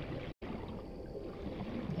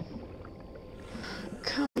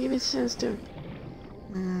 Come, give me the sandstone.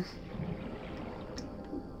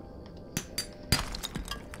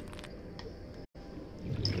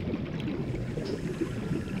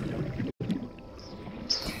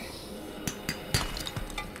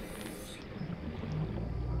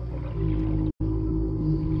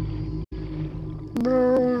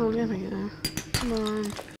 Bro, there we go. Come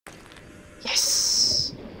on.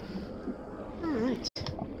 Yes! Alright.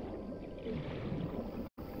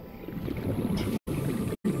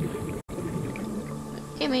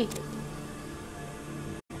 Gimme!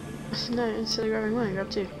 no, instead of grabbing one, I grab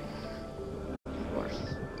two. Of course.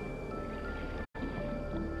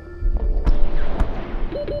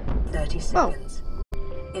 30 seconds.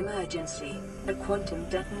 Emergency. A quantum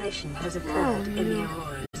detonation has occurred in the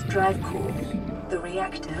Aurora's drive core. The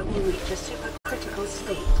reactor will reach a supercritical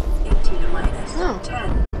state in T-minus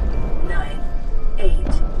 10, 9,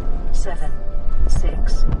 8, 7,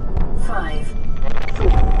 6, 5, 4,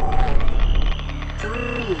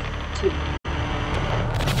 3, 2.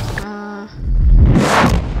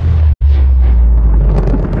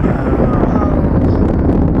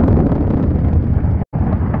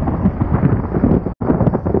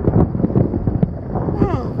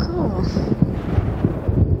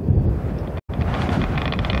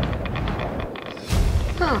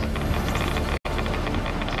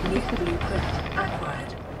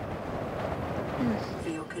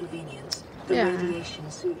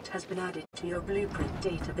 Suit has been added to your blueprint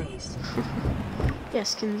database.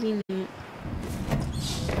 Yes, convenient.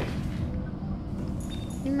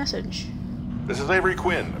 New message. This is Avery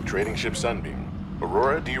Quinn of Trading Ship Sunbeam.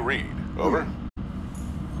 Aurora, do you read? Over?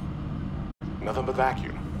 Nothing but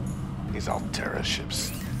vacuum. These Altera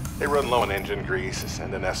ships. They run low on engine grease,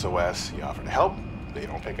 send an SOS, you offer to help, they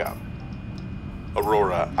don't pick up.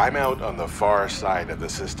 Aurora, I'm out on the far side of the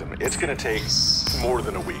system. It's gonna take more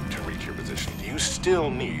than a week to reach your position. Do you still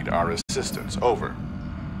need our assistance? Over.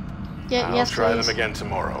 Yeah, I'll try them again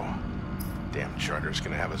tomorrow. Damn charter's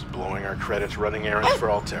gonna have us blowing our credits running errands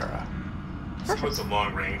for Altera. See what the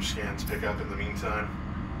long-range scans pick up in the meantime.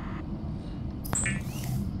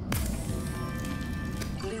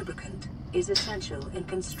 Lubricant is essential in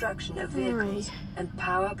construction of vehicles and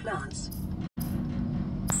power plants.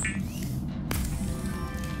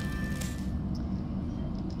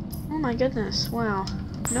 Oh my goodness, wow.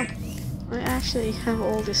 Nope. I actually have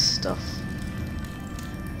all this stuff.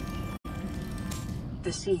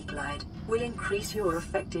 The Sea Glide will increase your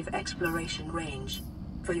effective exploration range.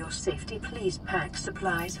 For your safety, please pack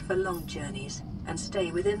supplies for long journeys and stay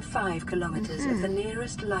within 5 kilometers of the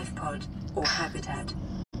nearest life pod or habitat.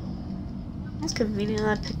 That's convenient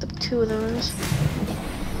that I picked up 2 of those.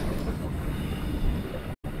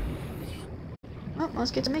 Well,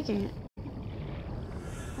 let's get to making it.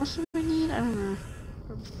 What do we need? I don't know.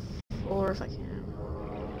 4 if I can.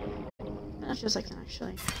 That's just I can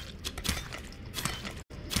actually.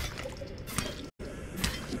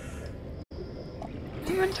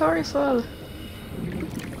 Inventory full.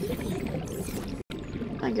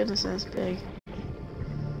 My goodness, that's big.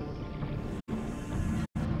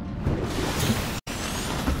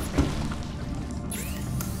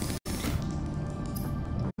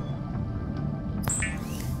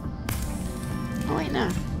 Oh wait, no.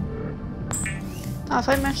 Oh,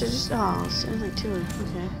 5 matches just. Oh, it's only like 2.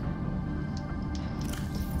 Okay.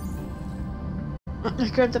 I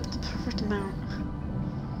grabbed up the perfect amount.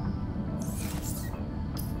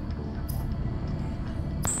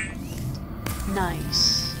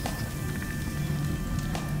 Nice.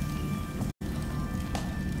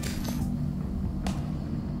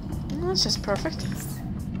 Well, that's just perfect.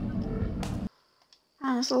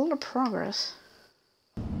 Ah, that's a lot of progress.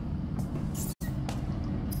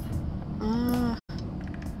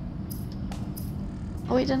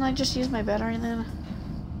 Oh wait, didn't I just use my battery then?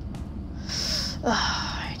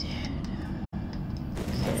 I did.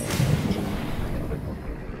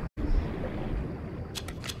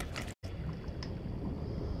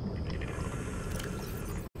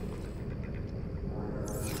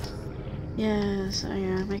 Yes, I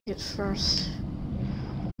make it first.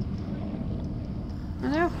 I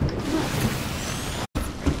know.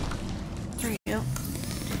 There you go.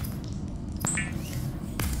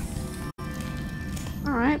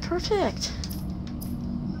 Alright, perfect.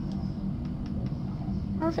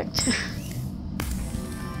 Perfect.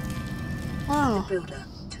 Wow. The Builder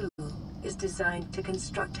tool is designed to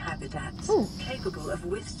construct habitats capable of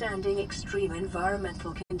withstanding extreme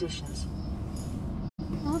environmental conditions.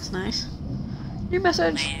 Oh, that's nice. New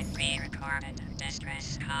message. Pre-recorded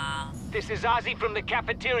distress call. This is Ozzy from the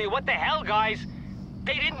cafeteria. What the hell, guys?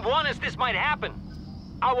 They didn't warn us this might happen.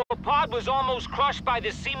 Our pod was almost crushed by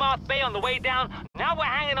this Seamoth Bay on the way down. Now we're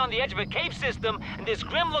hanging on the edge of a cave system, and this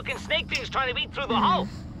grim-looking snake thing's trying to eat through the hull.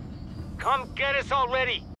 Come get us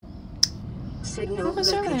already. Signal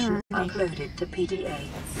location uploaded to PDA.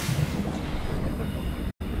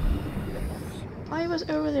 I was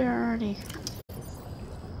over there already.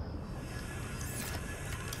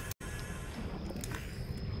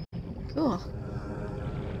 Cool.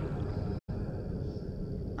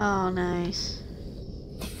 Oh, nice.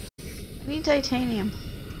 We need titanium.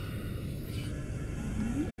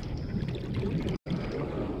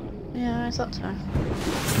 Yeah, I thought so.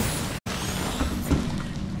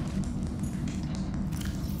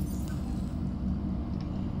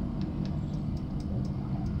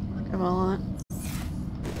 eyeball it.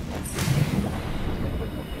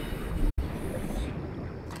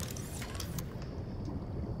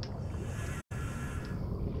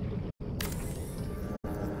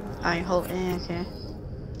 I hold A, okay.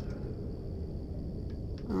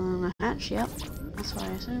 A hatch, yep. That's what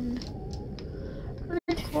I assumed.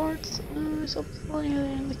 Red quartz, so plenty of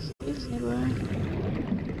in the caves nearby.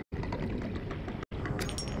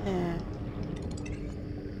 There.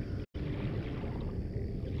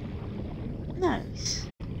 Nice.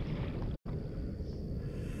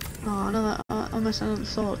 Oh, another, almost another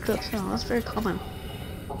solo clip, so that's very common.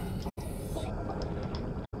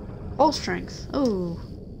 All strength, ooh.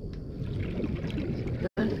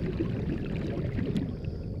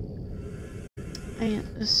 I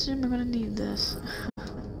assume I'm gonna need this.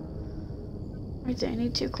 Right there, I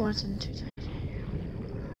need 2 quartz and 2 titanium.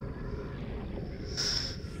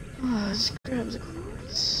 Oh, just grab the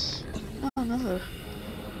quartz. Oh, another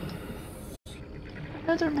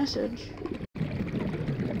message.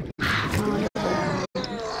 Oh,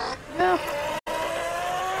 yeah.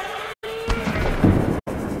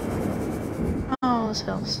 Oh, this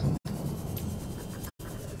helps.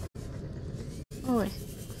 Oh wait.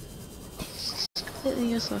 Completely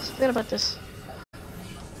useless. Forget about this.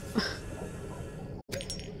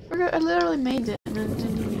 I literally made it and then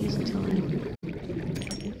didn't even use it until now.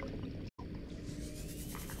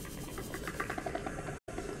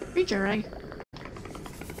 Creature egg.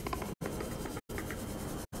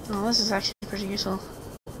 Oh, this is actually pretty useful.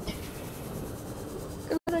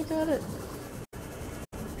 Good, I got it.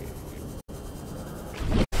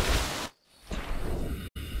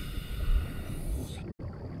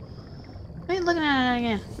 I ain't looking at it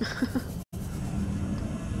again.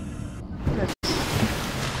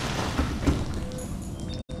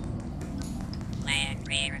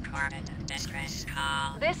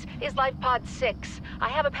 This is Life Pod 6. I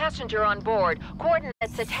have a passenger on board.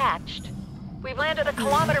 Coordinates attached. We've landed a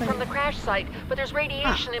kilometer from the crash site, but there's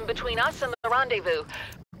radiation in between us and the rendezvous.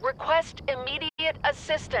 Request immediate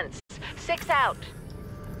assistance. 6 out.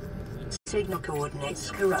 Signal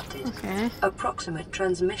coordinates corrupted. Okay. Approximate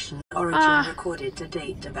transmission origin recorded to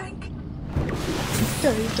data bank.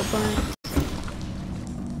 Data bank.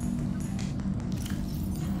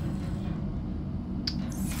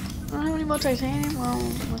 I don't have any more titanium. Well,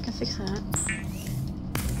 I can fix that.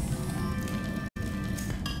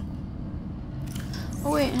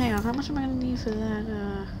 Oh wait, hang on. How much am I gonna need for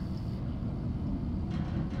that?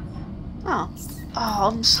 Oh,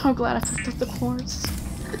 I'm so glad I picked up the quartz.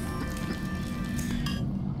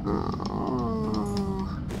 Oh,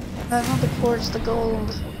 I want the quartz, the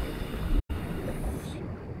gold.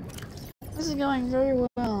 This is going very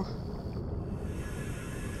well.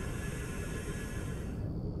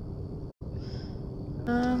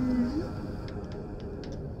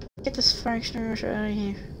 Get this fractioner out of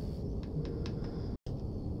here.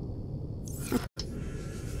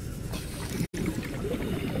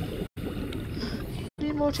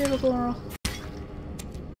 Need more table coral.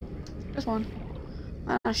 Just one.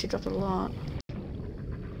 I actually dropped a lot.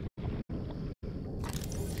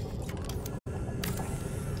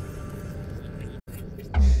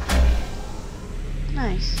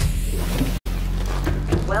 Nice.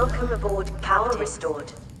 Welcome aboard. Power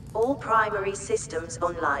restored. All primary systems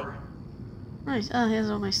online. Nice. Ah, here's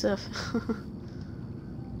all my stuff.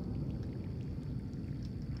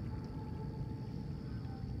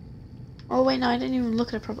 Oh wait, no, I didn't even look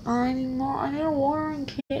at it properly. Oh, I need more. I need a watering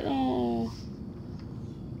kit. Oh.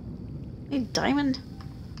 I need diamond.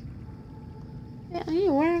 Yeah, I need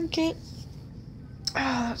a watering kit.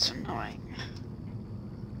 Oh, that's annoying.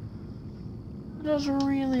 That was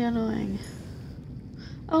really annoying.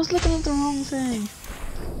 I was looking at the wrong thing.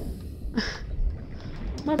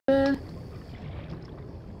 My bad.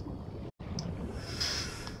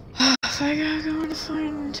 If I gotta go and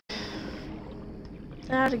find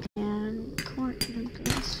that again,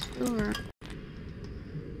 silver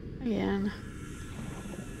again.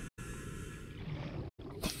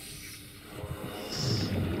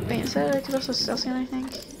 Wait, instead I could also self-scan, I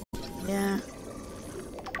think. Yeah.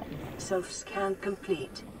 Self-scan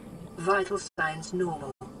complete. Vital signs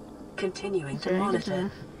normal. Continuing to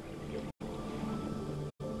monitor.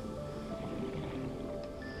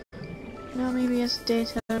 No, maybe it's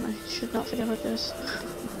daytime. I should not forget about this.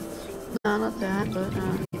 No, not that, but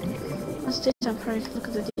it's daytime. Probably look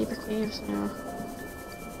at the deeper caves now.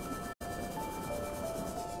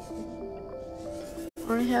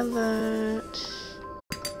 Already have that.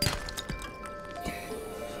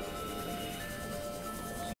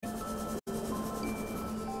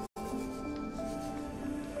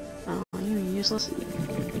 Oh, you're useless.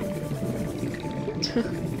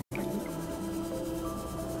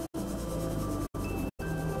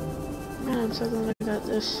 I'm so glad I got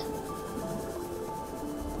this.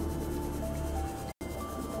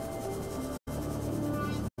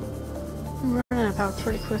 I'm running out of power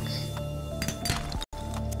pretty quick.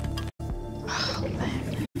 Oh,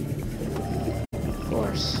 man. Of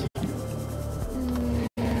course.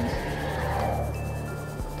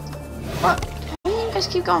 What? Why do you guys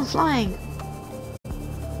keep going flying?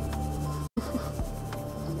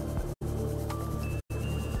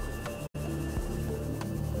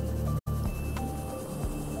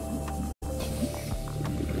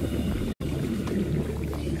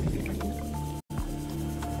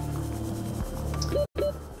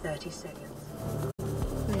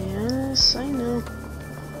 Yes, I know.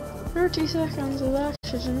 30 seconds of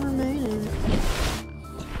oxygen remaining.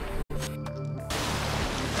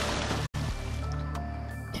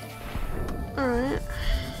 Alright.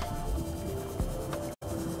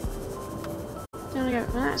 There we go.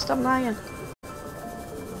 Ah, stop lagging.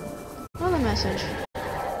 Another message.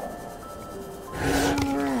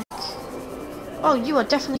 Alright. Oh, you are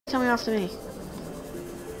definitely coming after me.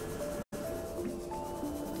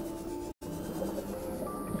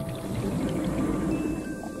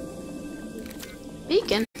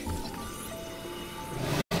 Beacon?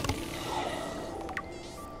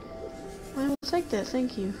 I will take that,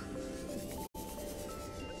 thank you.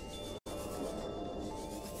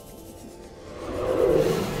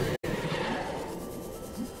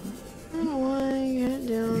 I don't know why I get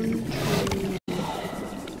down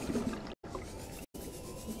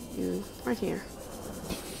to you right here.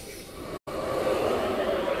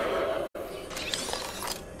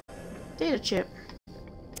 Data chip.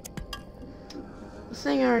 The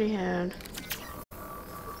thing I already had.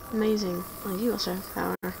 Amazing. Oh, you also have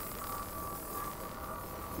power.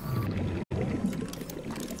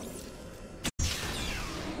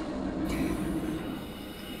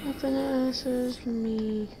 Open asses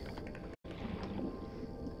me.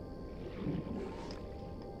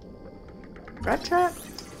 Rat trap?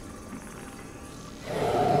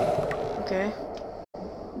 Okay.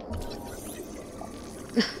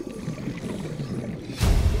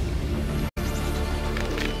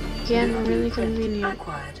 Again, really convenient.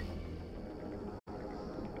 Acquired.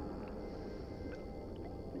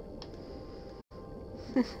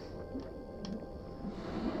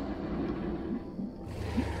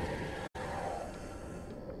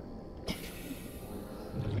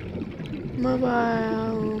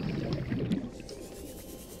 Mobile.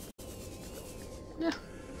 No,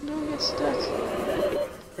 don't get stuck.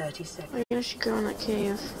 30 seconds. I guess you go in that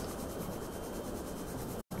cave.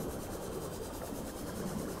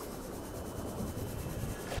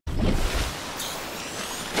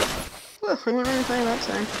 Whoa, I went really high that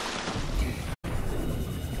time.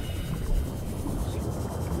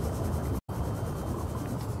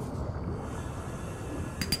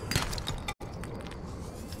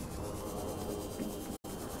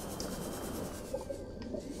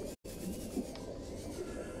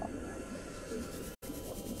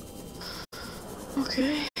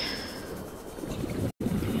 Okay.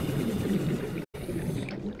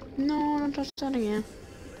 No, don't touch that again.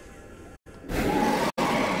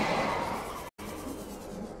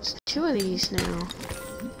 There's 2 of these now.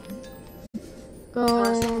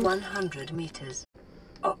 Passing Go. 100 meters.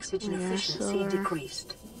 Oxygen Yeah, efficiency solar.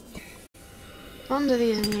 decreased. Tons of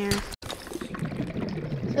these in here.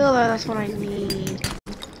 Silver, that's what I need.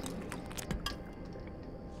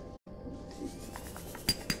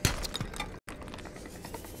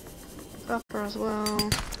 Copper as well.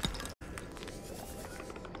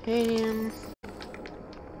 Titanium.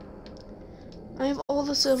 I have all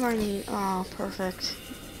the silver I need. Oh, perfect.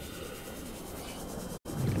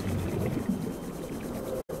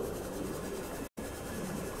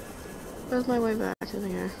 Where's my way back to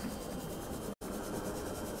here?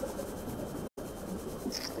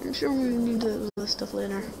 I'm sure we need this stuff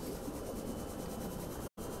later.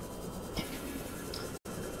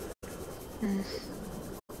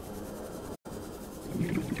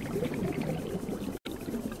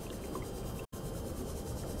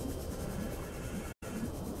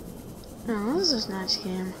 Oh, this is a nice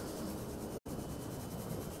game.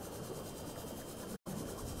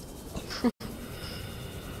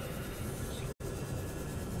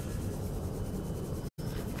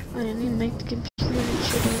 I didn't even make the computer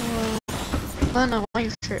shit as well. Oh no, why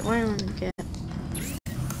you get?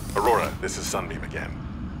 Aurora, this is Sunbeam again.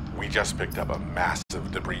 We just picked up a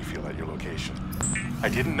massive debris field at your location. I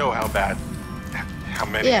didn't know how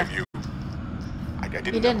many of you... I didn't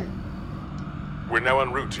You know. didn't. We're now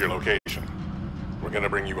en route to your location. We're gonna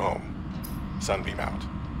bring you home. Sunbeam out.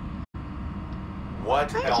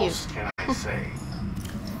 What Thank else can I say?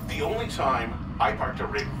 The only time I parked a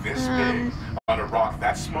rig this big on a rock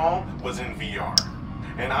that small was in VR.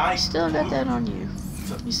 And I still got that on you.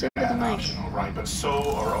 You still got the mic. Optional, right? But so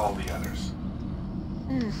are all the others.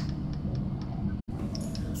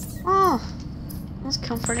 Oh, that's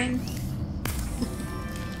comforting.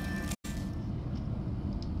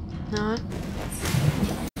 Not.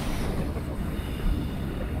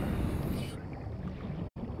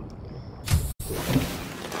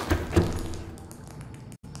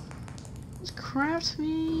 Let's craft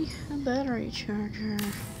me a battery charger.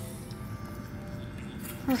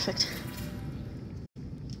 Perfect.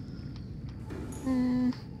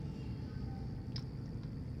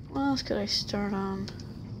 What else could I start on?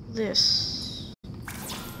 This.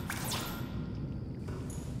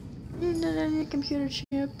 Need a computer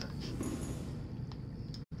chip.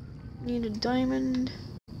 Need a diamond.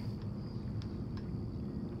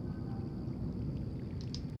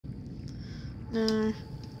 No.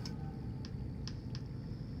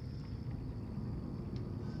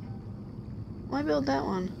 Why build that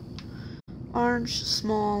one? Orange,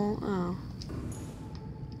 small, oh.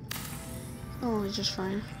 Oh, it's just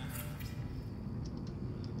fine.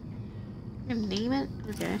 You can name it?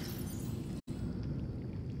 Okay.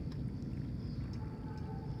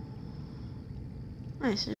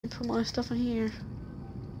 Nice, I put more stuff in here.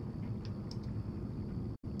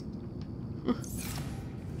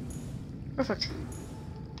 Perfect.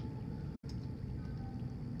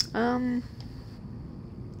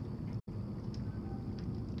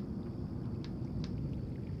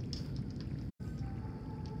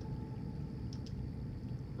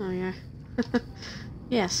 Oh yeah.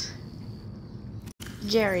 Yes.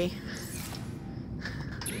 Jerry.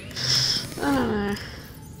 I don't know.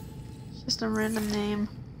 It's just a random name.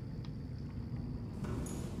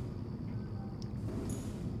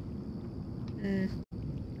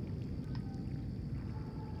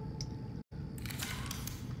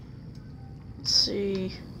 Let's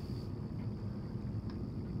see.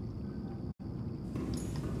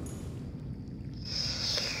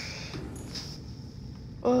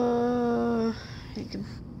 You can.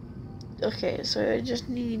 Okay, so I just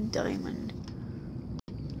need diamond.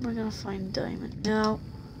 We're gonna find diamond. No.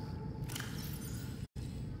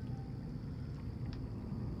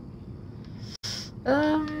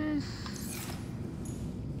 Come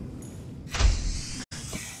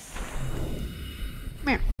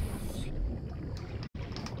here.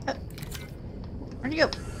 Where'd you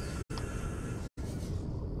go?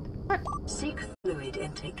 What? Seek fluid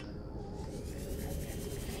intake.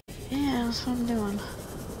 Yeah, that's what I'm doing.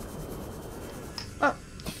 Oh.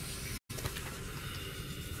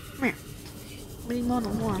 Come here. We need more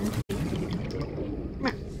than one. Come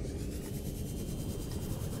here.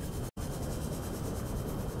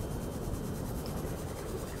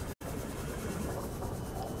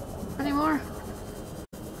 Any more?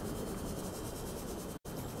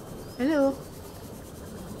 Hello?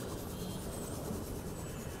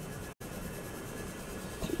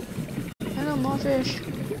 Hello, more fish.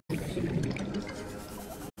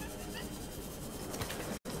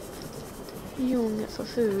 Using it for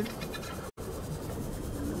food.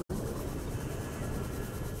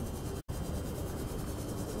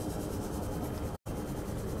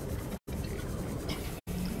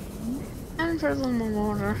 And for a little more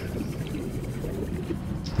water.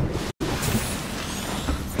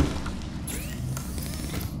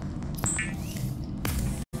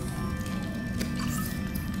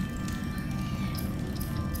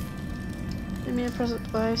 Give me a present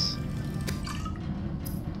device.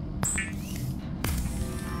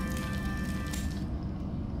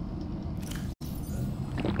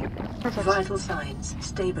 Perfect. Vital signs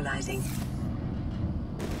stabilizing.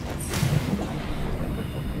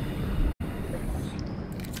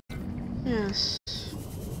 Yes.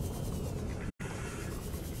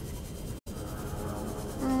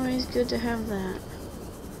 Always good to have that.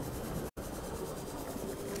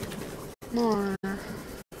 More.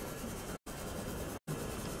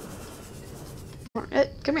 More. Hey,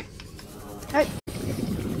 come here. Hey.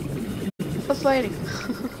 Stop fighting.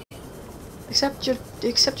 Accept your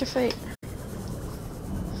fate.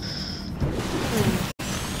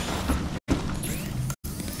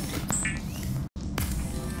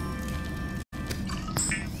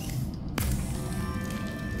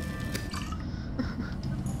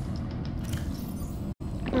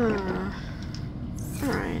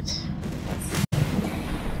 Alright.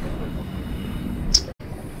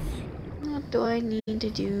 What do I need to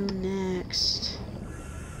do next?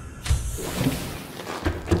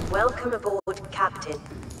 Welcome aboard, Captain.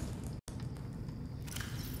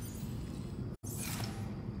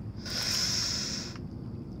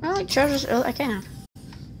 I like charges. Oh, I can.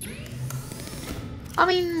 I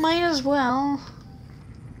mean, might as well.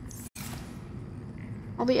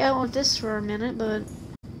 I'll be out with this for a minute, but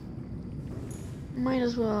might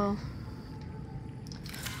as well.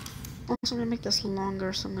 Also, I'm gonna make this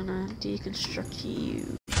longer, so I'm gonna deconstruct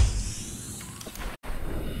you.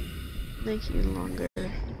 Make you longer.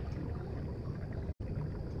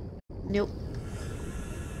 Nope.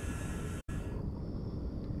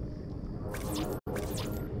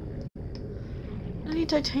 Any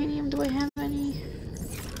titanium? Do I have any?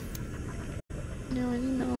 No, I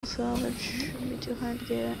need metal salvage. Shouldn't be too hard to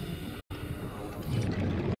get.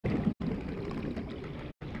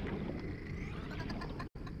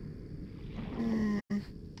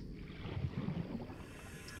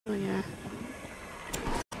 Oh yeah.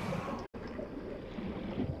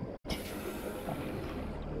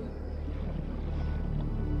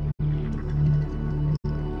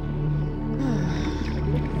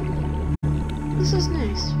 This is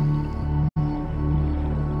nice.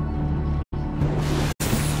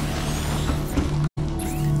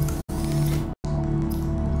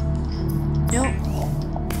 Nope.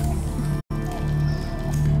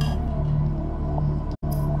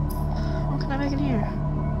 What can I make in here?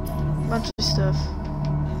 Bunch of stuff.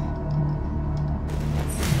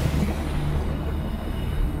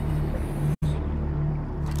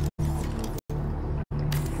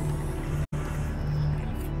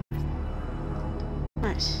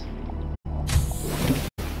 Nice.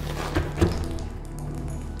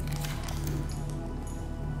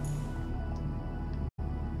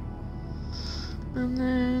 And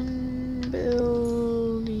then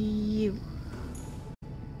build you.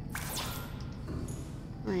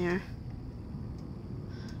 Oh yeah.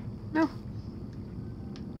 No.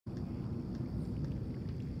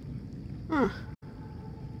 Huh.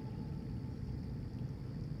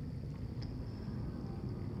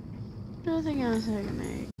 Nothing else I can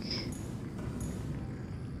make.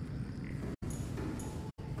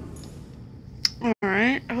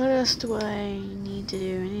 Alright, what else do I need to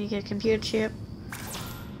do? I need to get a computer chip.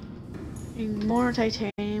 Need more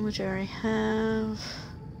titanium, which I already have.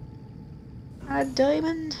 A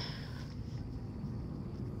diamond.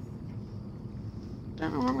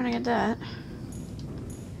 Don't know where I'm gonna get that.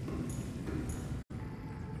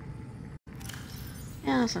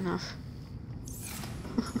 Yeah, that's enough.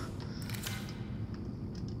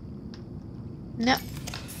 Nope.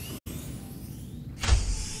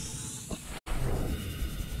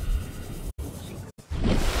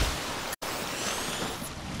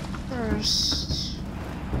 First,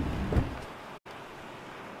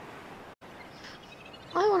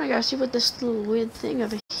 I want to go see what this little weird thing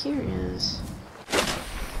over here is.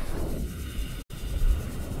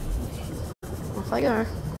 Off I go.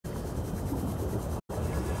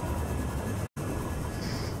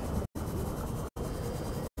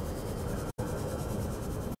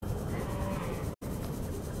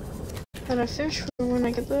 Got a fish for when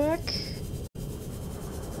I get back.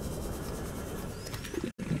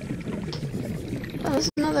 Oh, there's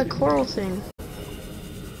another coral thing.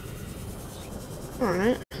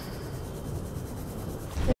 Alright.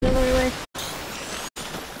 Another way.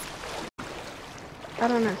 I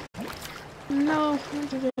don't know. No,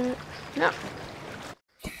 no.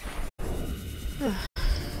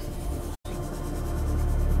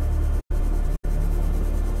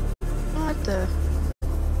 What the?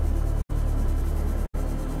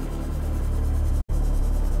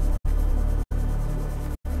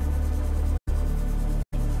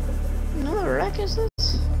 Another wreck is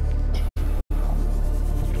this?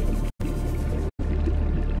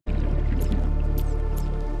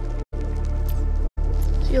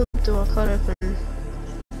 Field door cut open.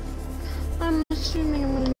 I'm assuming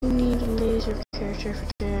I'm gonna need a laser character for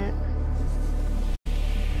that.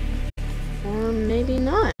 Or maybe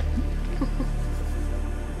not.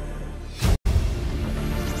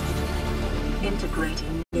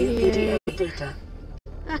 Integrating new PDA data.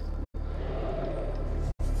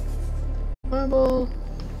 Mobile.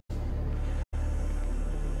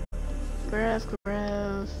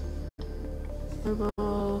 Grav.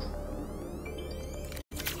 Mobile.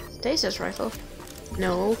 Stasis rifle?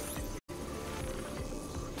 No.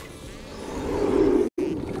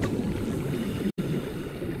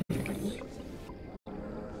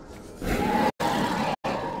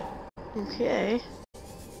 Okay.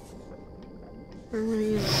 What am I gonna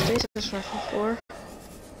use a stasis rifle for?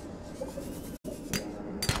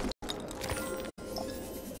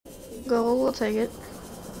 Go, we'll take it.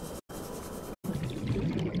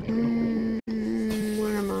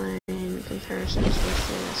 Where am I in comparisons with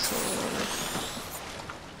this?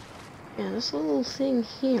 Yeah, this little thing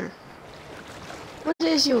here. What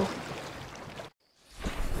is you?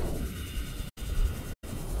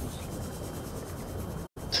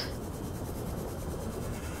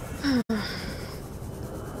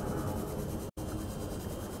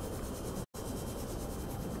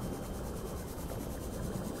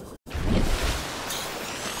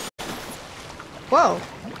 Whoa.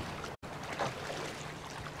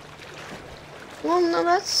 Well, no,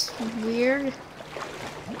 that's weird.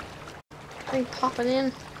 They pop it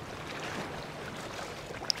in.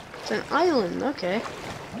 It's an island, okay.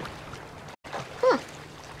 Huh.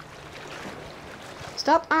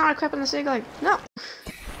 Stop! Ah, crap in the sig line. No!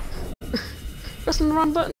 Pressing the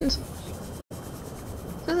wrong buttons.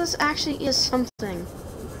 So this actually is something.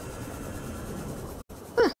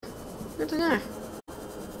 Huh. Good to know.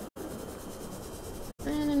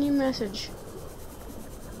 And a new message.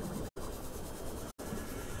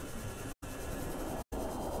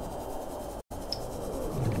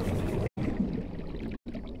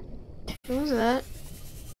 What was that?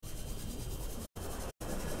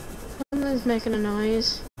 Something's making a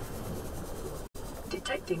noise.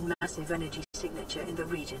 Detecting massive energy signature in the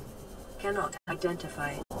region. Cannot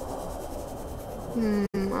identify it.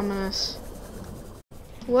 Ominous.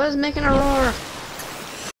 What is making a roar?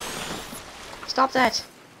 Stop that.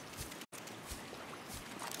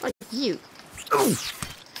 Oh, you.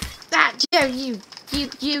 Ah, Joe, you.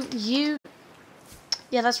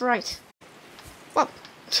 Yeah, that's right. Whoa.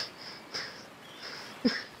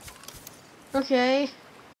 Okay.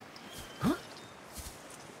 Huh?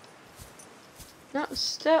 No,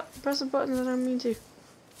 stop. Press the button that I don't mean to.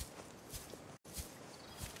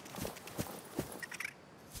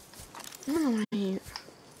 I don't know what I mean.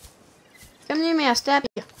 Come near me, I'll stab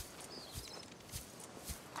you.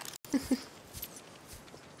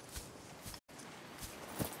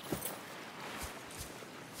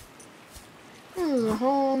 There's a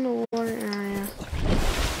hole in the water area.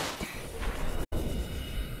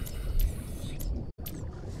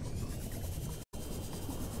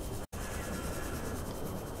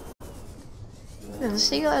 Yeah, the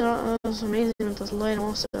seagull, I don't know, it's amazing with this light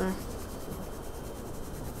also.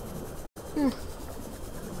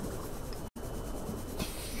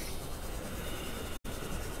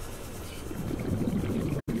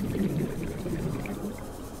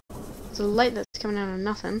 It's a light that's coming out of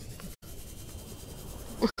nothing.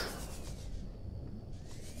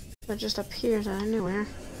 That just appears out of nowhere.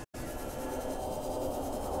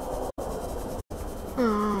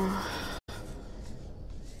 Oh.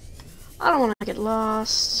 I don't want to get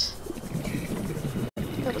lost.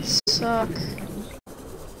 That would suck.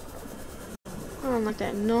 I don't like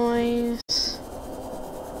that noise.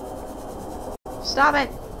 Stop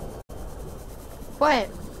it! Quiet!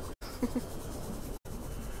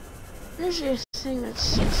 There's a thing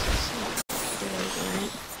that's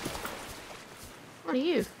right? What are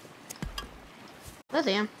you?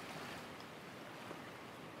 Lithium.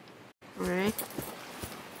 Alright.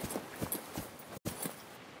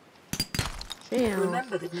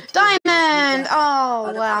 Remember the Diamond!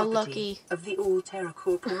 Oh, wow, lucky. Of the All-Terra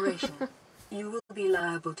Corporation. You will be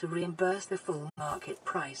liable to reimburse the full market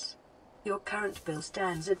price. Your current bill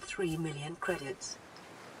stands at 3 million credits.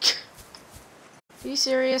 Are you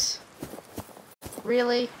serious?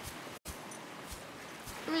 Really?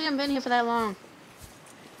 I haven't been here for that long.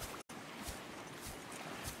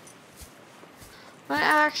 I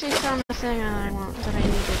actually found the thing that I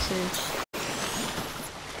needed to.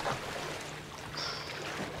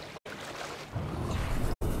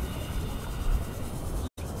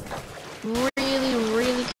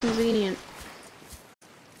 Really convenient.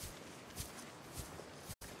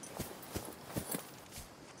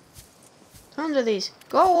 Tons of these.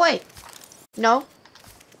 Go away! No.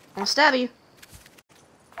 I'll stab you.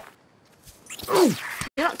 You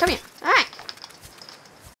know, come here. Alright.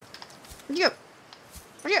 Where'd you go?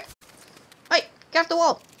 Where'd you go? Hey, get off the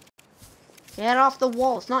wall. Get off the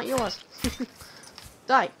wall. It's not yours.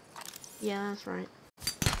 Die. Yeah, that's right.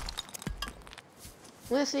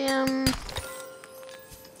 Lithium.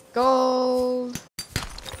 Gold.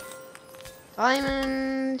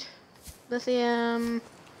 Diamond. Lithium.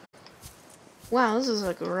 Wow, this is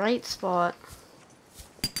a great spot.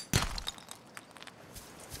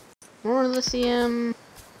 More lithium.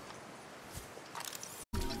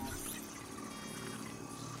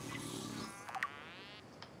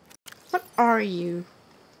 What are you?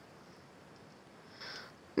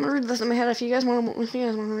 I'm gonna read this in my head. If you guys want to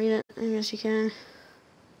read it, I guess you can.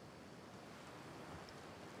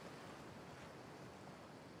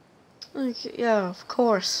 Okay, yeah, of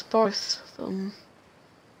course, both of them.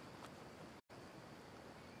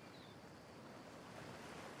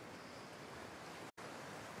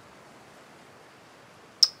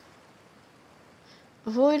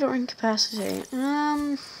 Avoid or incapacitate.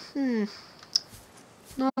 Not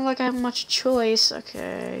like I have much choice.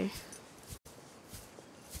 Okay.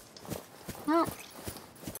 Well,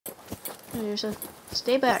 there's a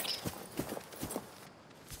stay back.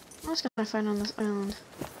 What else can I find on this island?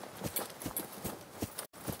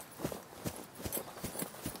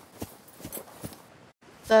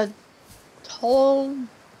 the whole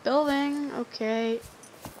building. Okay.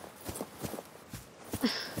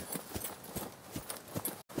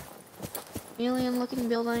 Alien looking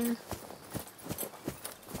building.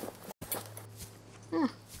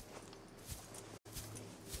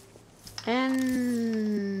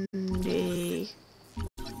 And a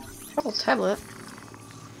purple tablet.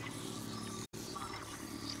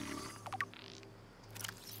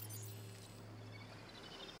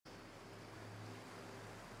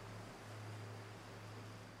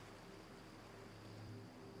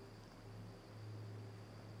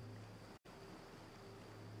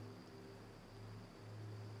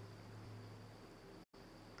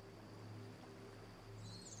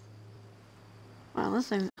 Wow, this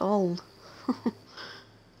thing's old.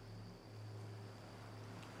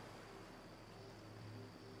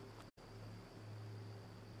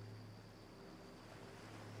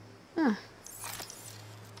 Huh.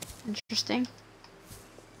 Interesting.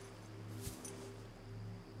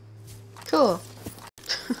 Cool.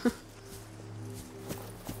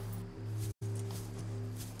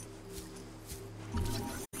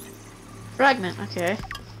 Fragment, okay.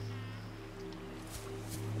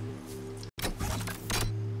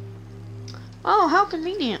 Oh, how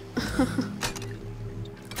convenient.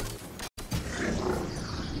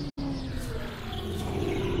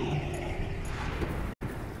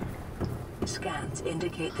 Scans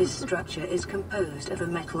indicate this structure is composed of a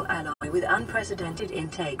metal alloy with unprecedented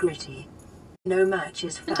integrity. No match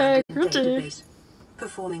is found in the database.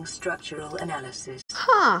 Performing structural analysis.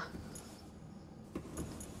 Huh.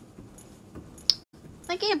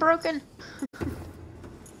 Like ain't broken.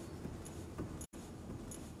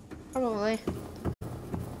 Probably.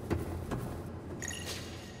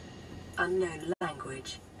 Unknown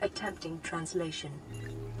language. Attempting translation.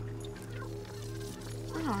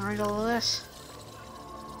 I don't read all of this.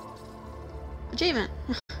 Achievement.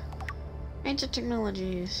 Ancient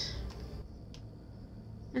technologies.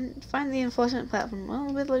 And find the enforcement platform. Well,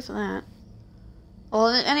 a bit late for that. Well,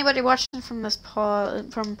 anybody watching from this past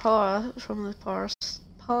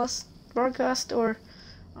broadcast or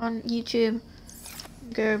on YouTube,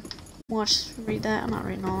 go read that. I'm not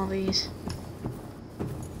reading all of these.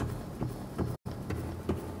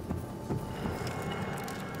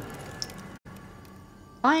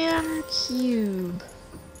 Iron cube.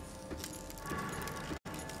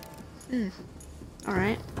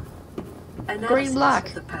 Alright. Green block.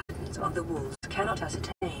 The patterns on the walls cannot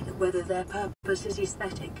ascertain whether their purpose is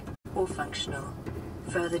aesthetic or functional.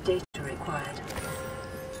 Further data required.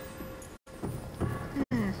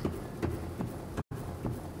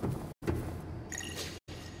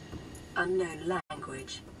 Unknown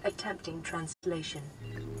language. Attempting translation.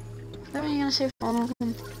 What are you gonna say for all of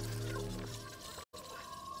them?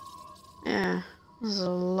 Yeah, this is a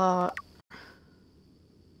lot.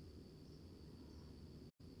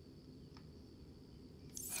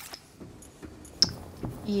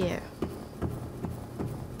 Yeah.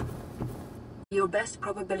 Your best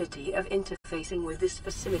probability of interfacing with this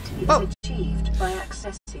facility is achieved by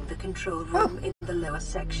accessing the control room in the lower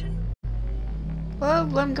section.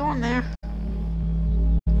 Well, I'm going there.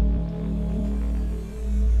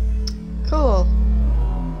 Cool.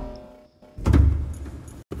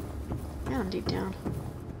 Yeah, I'm deep down.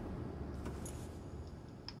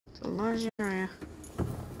 It's a large area.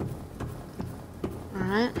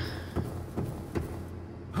 Alright.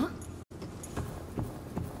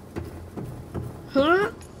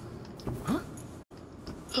 Huh?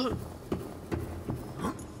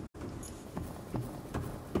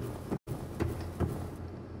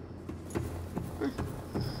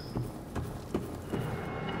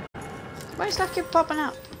 Why does that keep popping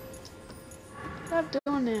up? Stop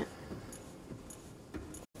doing it.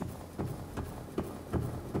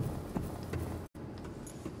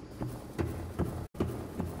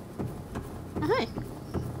 Oh, hi.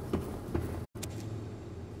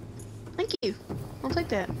 Thank you. I'll take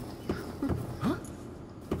that.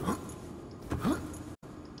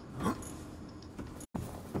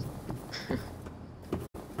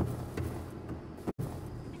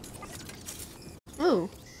 Ooh.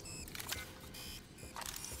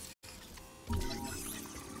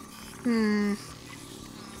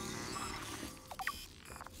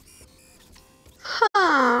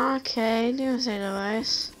 Huh, okay, doomsday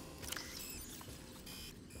device.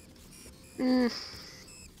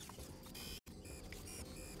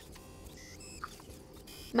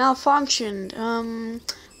 Malfunctioned.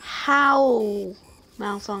 How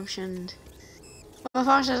malfunctioned?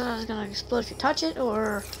 Malfunction is gonna explode if you touch it,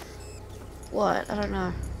 or what? I don't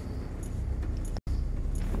know.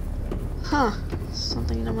 Huh.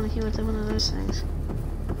 Something you don't want to hear with one of those things.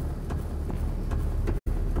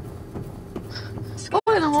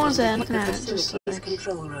 was that? Looking The at it, just facility's like...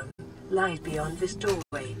 control room lies beyond this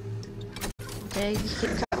doorway. Okay, you keep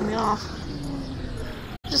cutting me off.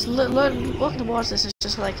 Just looking to watch this is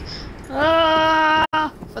just like... Ah!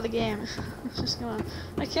 For the game. It's just going...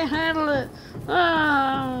 I can't handle it!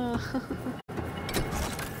 Ah!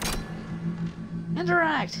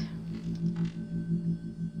 Interact!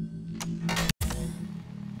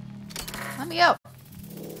 Let me go!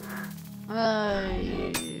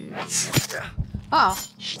 Oh!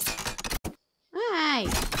 Hey!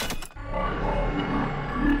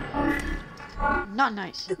 Not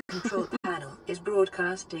nice. The control panel is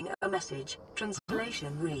broadcasting a message.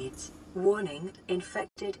 Translation reads, "Warning,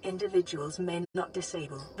 infected individuals may not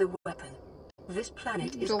disable the weapon. This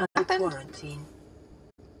planet is The under weapon? quarantine."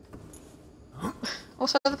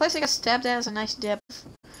 Also, the place I got stabbed at is a nice dip.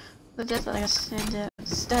 The dip that I got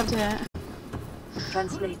stabbed at.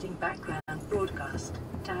 Translating background broadcast.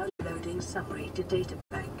 Downloading summary to data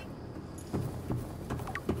bank.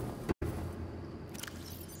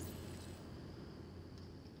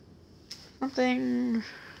 Something...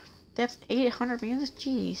 Depth 800 meters?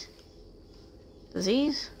 Jeez.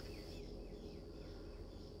 Disease?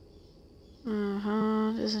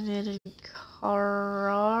 Designated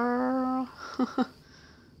car...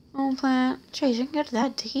 Home plant. Jeez, you can get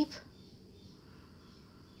that deep?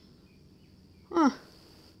 Huh.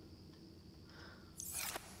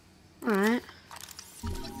 Alright.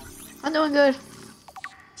 I'm doing good.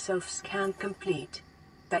 Self-scan complete.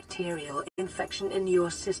 Bacterial infection in your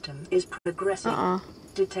system is progressing.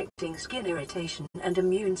 Detecting skin irritation and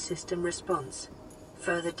immune system response.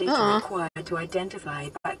 Further data required to identify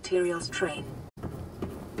bacterial strain.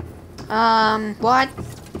 What?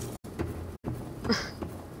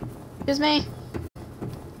 Excuse me?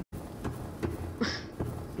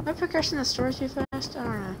 Am I progressing the story too fast? I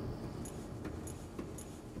don't know.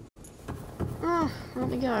 Oh, let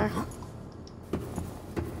me go.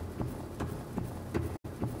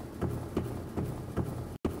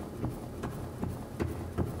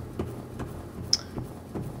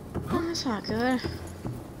 Oh, that's not good.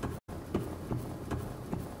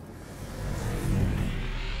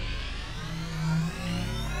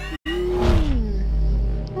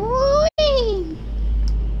 Whee!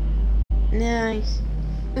 Nice.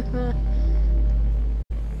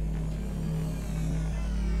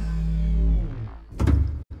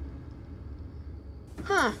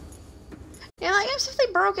 Huh. Yeah, I guess if they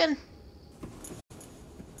broken.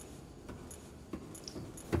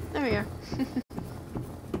 There we go.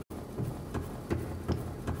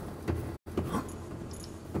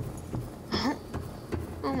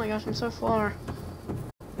 Oh my gosh, I'm so far.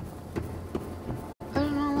 I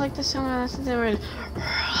don't like the sound of that.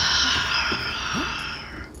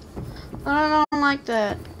 I don't like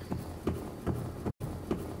that.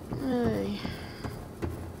 Hey.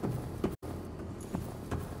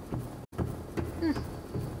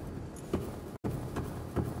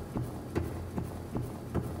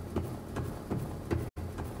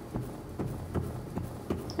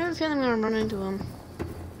 I have a feeling I'm gonna run into him.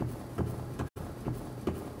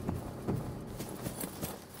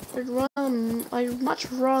 I'd much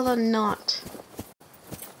rather not.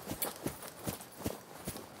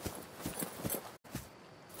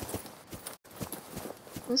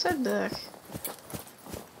 Let's head back.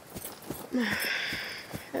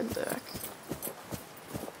 Head back.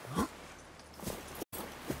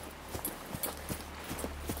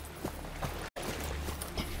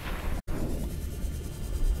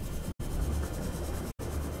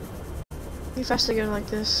 Be fast to go like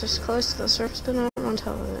this, just close to the surface, but not on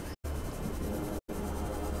top of it.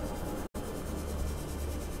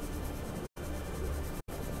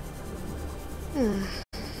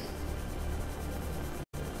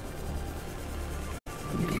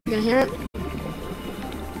 You gonna hear it?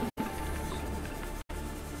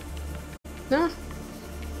 No?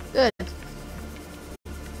 Good. I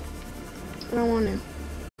don't want to.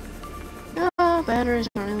 Oh, battery's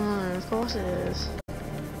running low. Of course it is.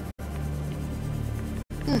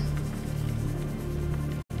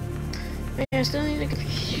 I still need a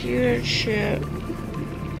computer chip.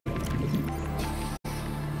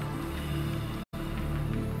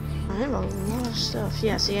 I have a lot of stuff.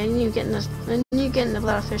 Yeah, see, I knew getting the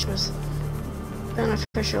blood fish was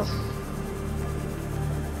beneficial.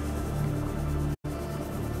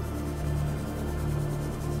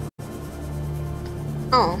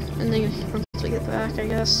 Oh, and then once we get back, I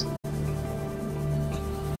guess.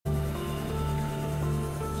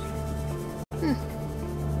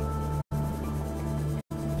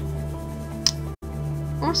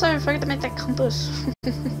 Also, I forgot to make that compass.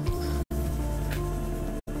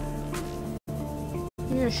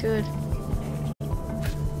 Maybe I should.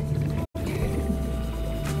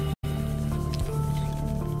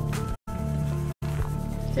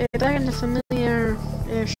 Okay, back into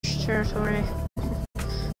familiar-ish territory.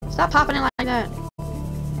 Stop popping it like that.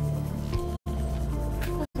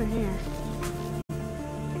 What's over here?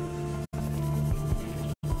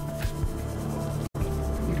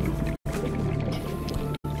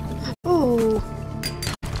 Ooh.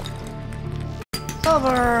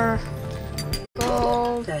 Silver.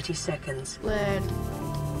 Gold. 30 seconds. Lead.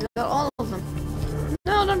 We got all of them.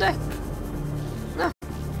 No, don't die. No.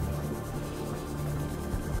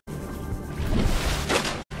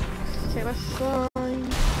 Okay, we're fine.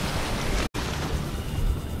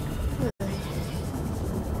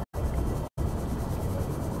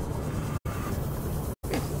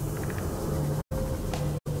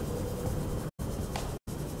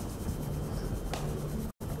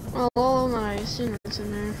 Well, all of my instruments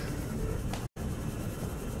in there.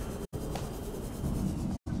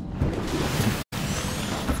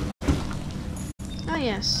 Ah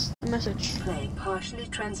yes, the message. Playing partially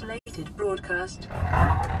translated broadcast.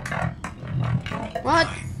 What?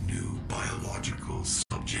 New biological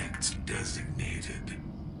subjects designated.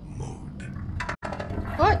 Mode.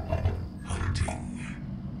 What? Hunting.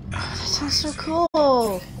 That sounds so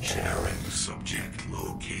cool. Sharing subject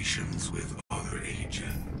locations with other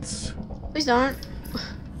agents. Please don't.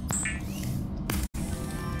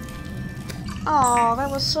 Oh, that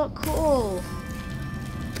was so cool.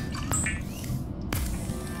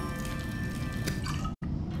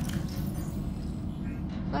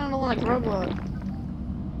 I don't know, like a robot.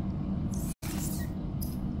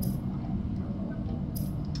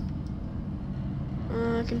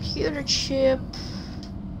 Computer chip.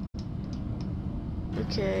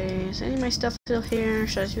 Okay, is any of my stuff still here?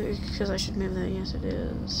 Because I should move that. Yes, it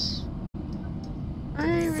is.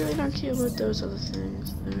 I really don't care about those other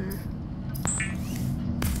things there.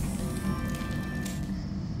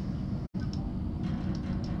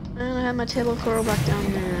 And I have my table coral back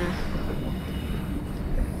down there.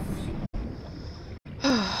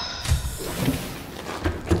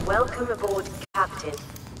 Welcome aboard, Captain.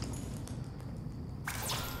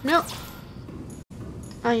 Nope.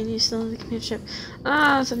 Oh, you need to still have the computer chip.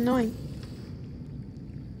 Ah, that's annoying.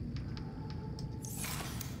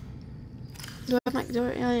 Do I have my...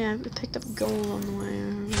 Oh yeah, I picked up gold on the way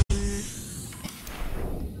over there.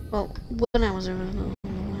 Well, when I was over on the way.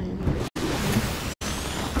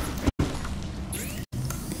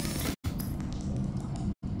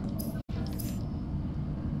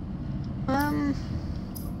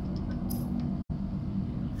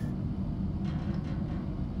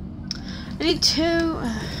 I need two.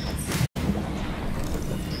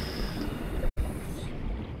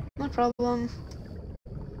 No problem.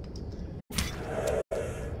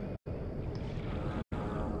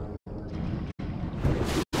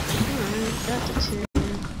 Alright, got the two.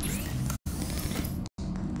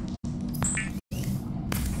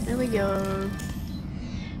 There we go.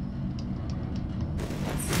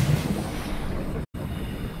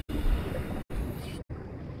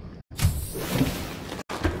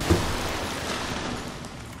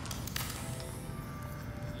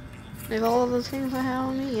 They have all of the things I have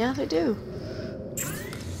on me? Yeah, they do.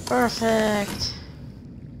 Perfect.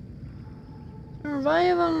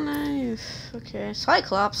 Survival knife. Okay,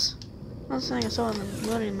 Cyclops. That's the thing I saw in the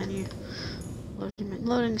loading menu.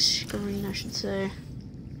 Loading screen, I should say.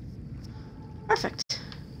 Perfect.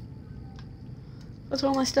 Put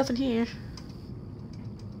all my stuff in here.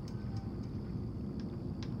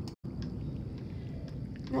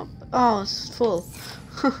 Come up. Oh, it's full.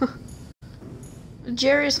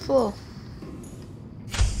 Jerry's full.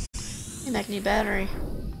 You make a new battery.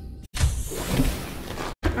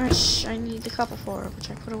 Which I need the copper for, which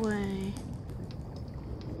I put away.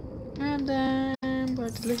 And then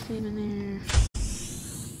put the lithium in there.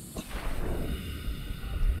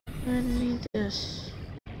 I need this.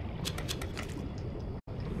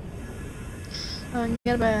 Oh, and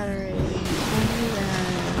get a battery. I need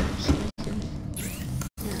that. So I can...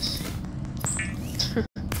 Yes.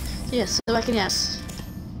 Yes, so I can yes.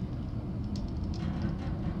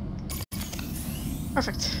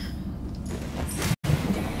 Perfect.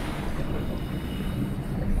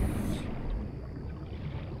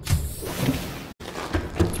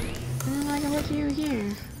 And I can put you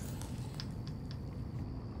here.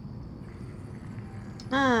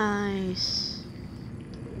 Nice.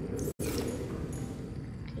 Okay,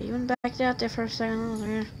 you went back out there for a second. That was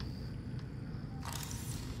weird.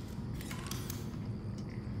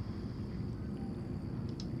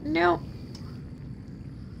 No.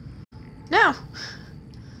 No!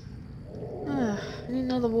 I need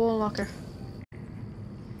another wall locker.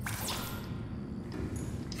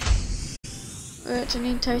 Which I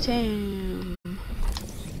need titanium.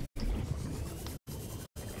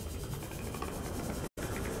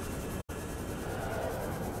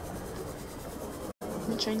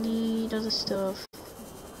 much I need other stuff.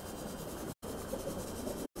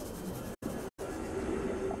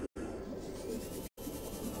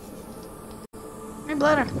 Hey,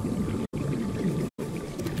 bladder.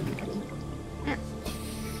 Here.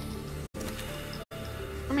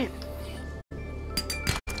 Come here.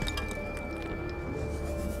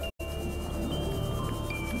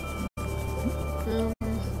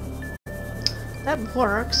 That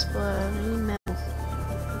works, but I need metal.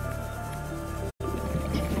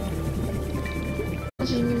 What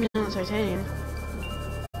do you mean not titanium?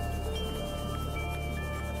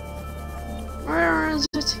 Where is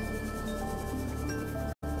it?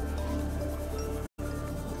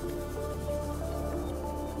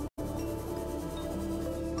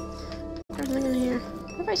 Everything in here.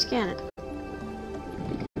 What if I scan it?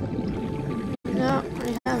 No,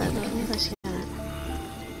 I have it, but what if I scan it?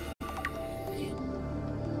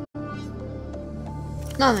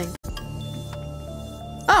 Nothing.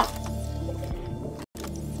 Oh!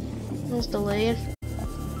 It was delayed.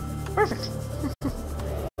 Perfect.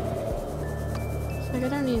 Like I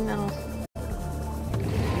don't need metal.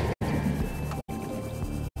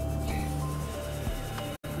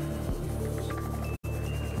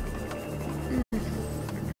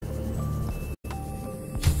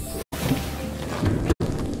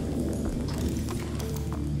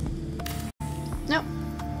 Nope.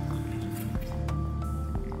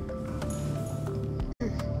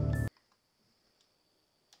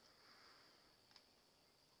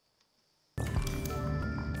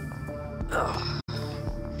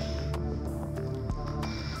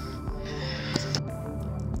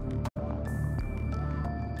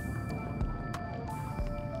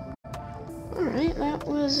 Alright, that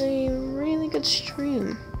was a really good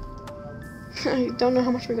stream. I don't know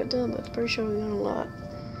how much we got done, but I'm pretty sure we got a lot.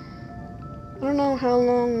 I don't know how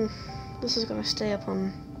long this is gonna stay up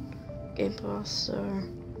on Game Pass, so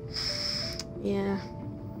yeah.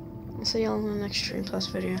 I'll see y'all in the next Stream Plus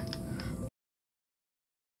video.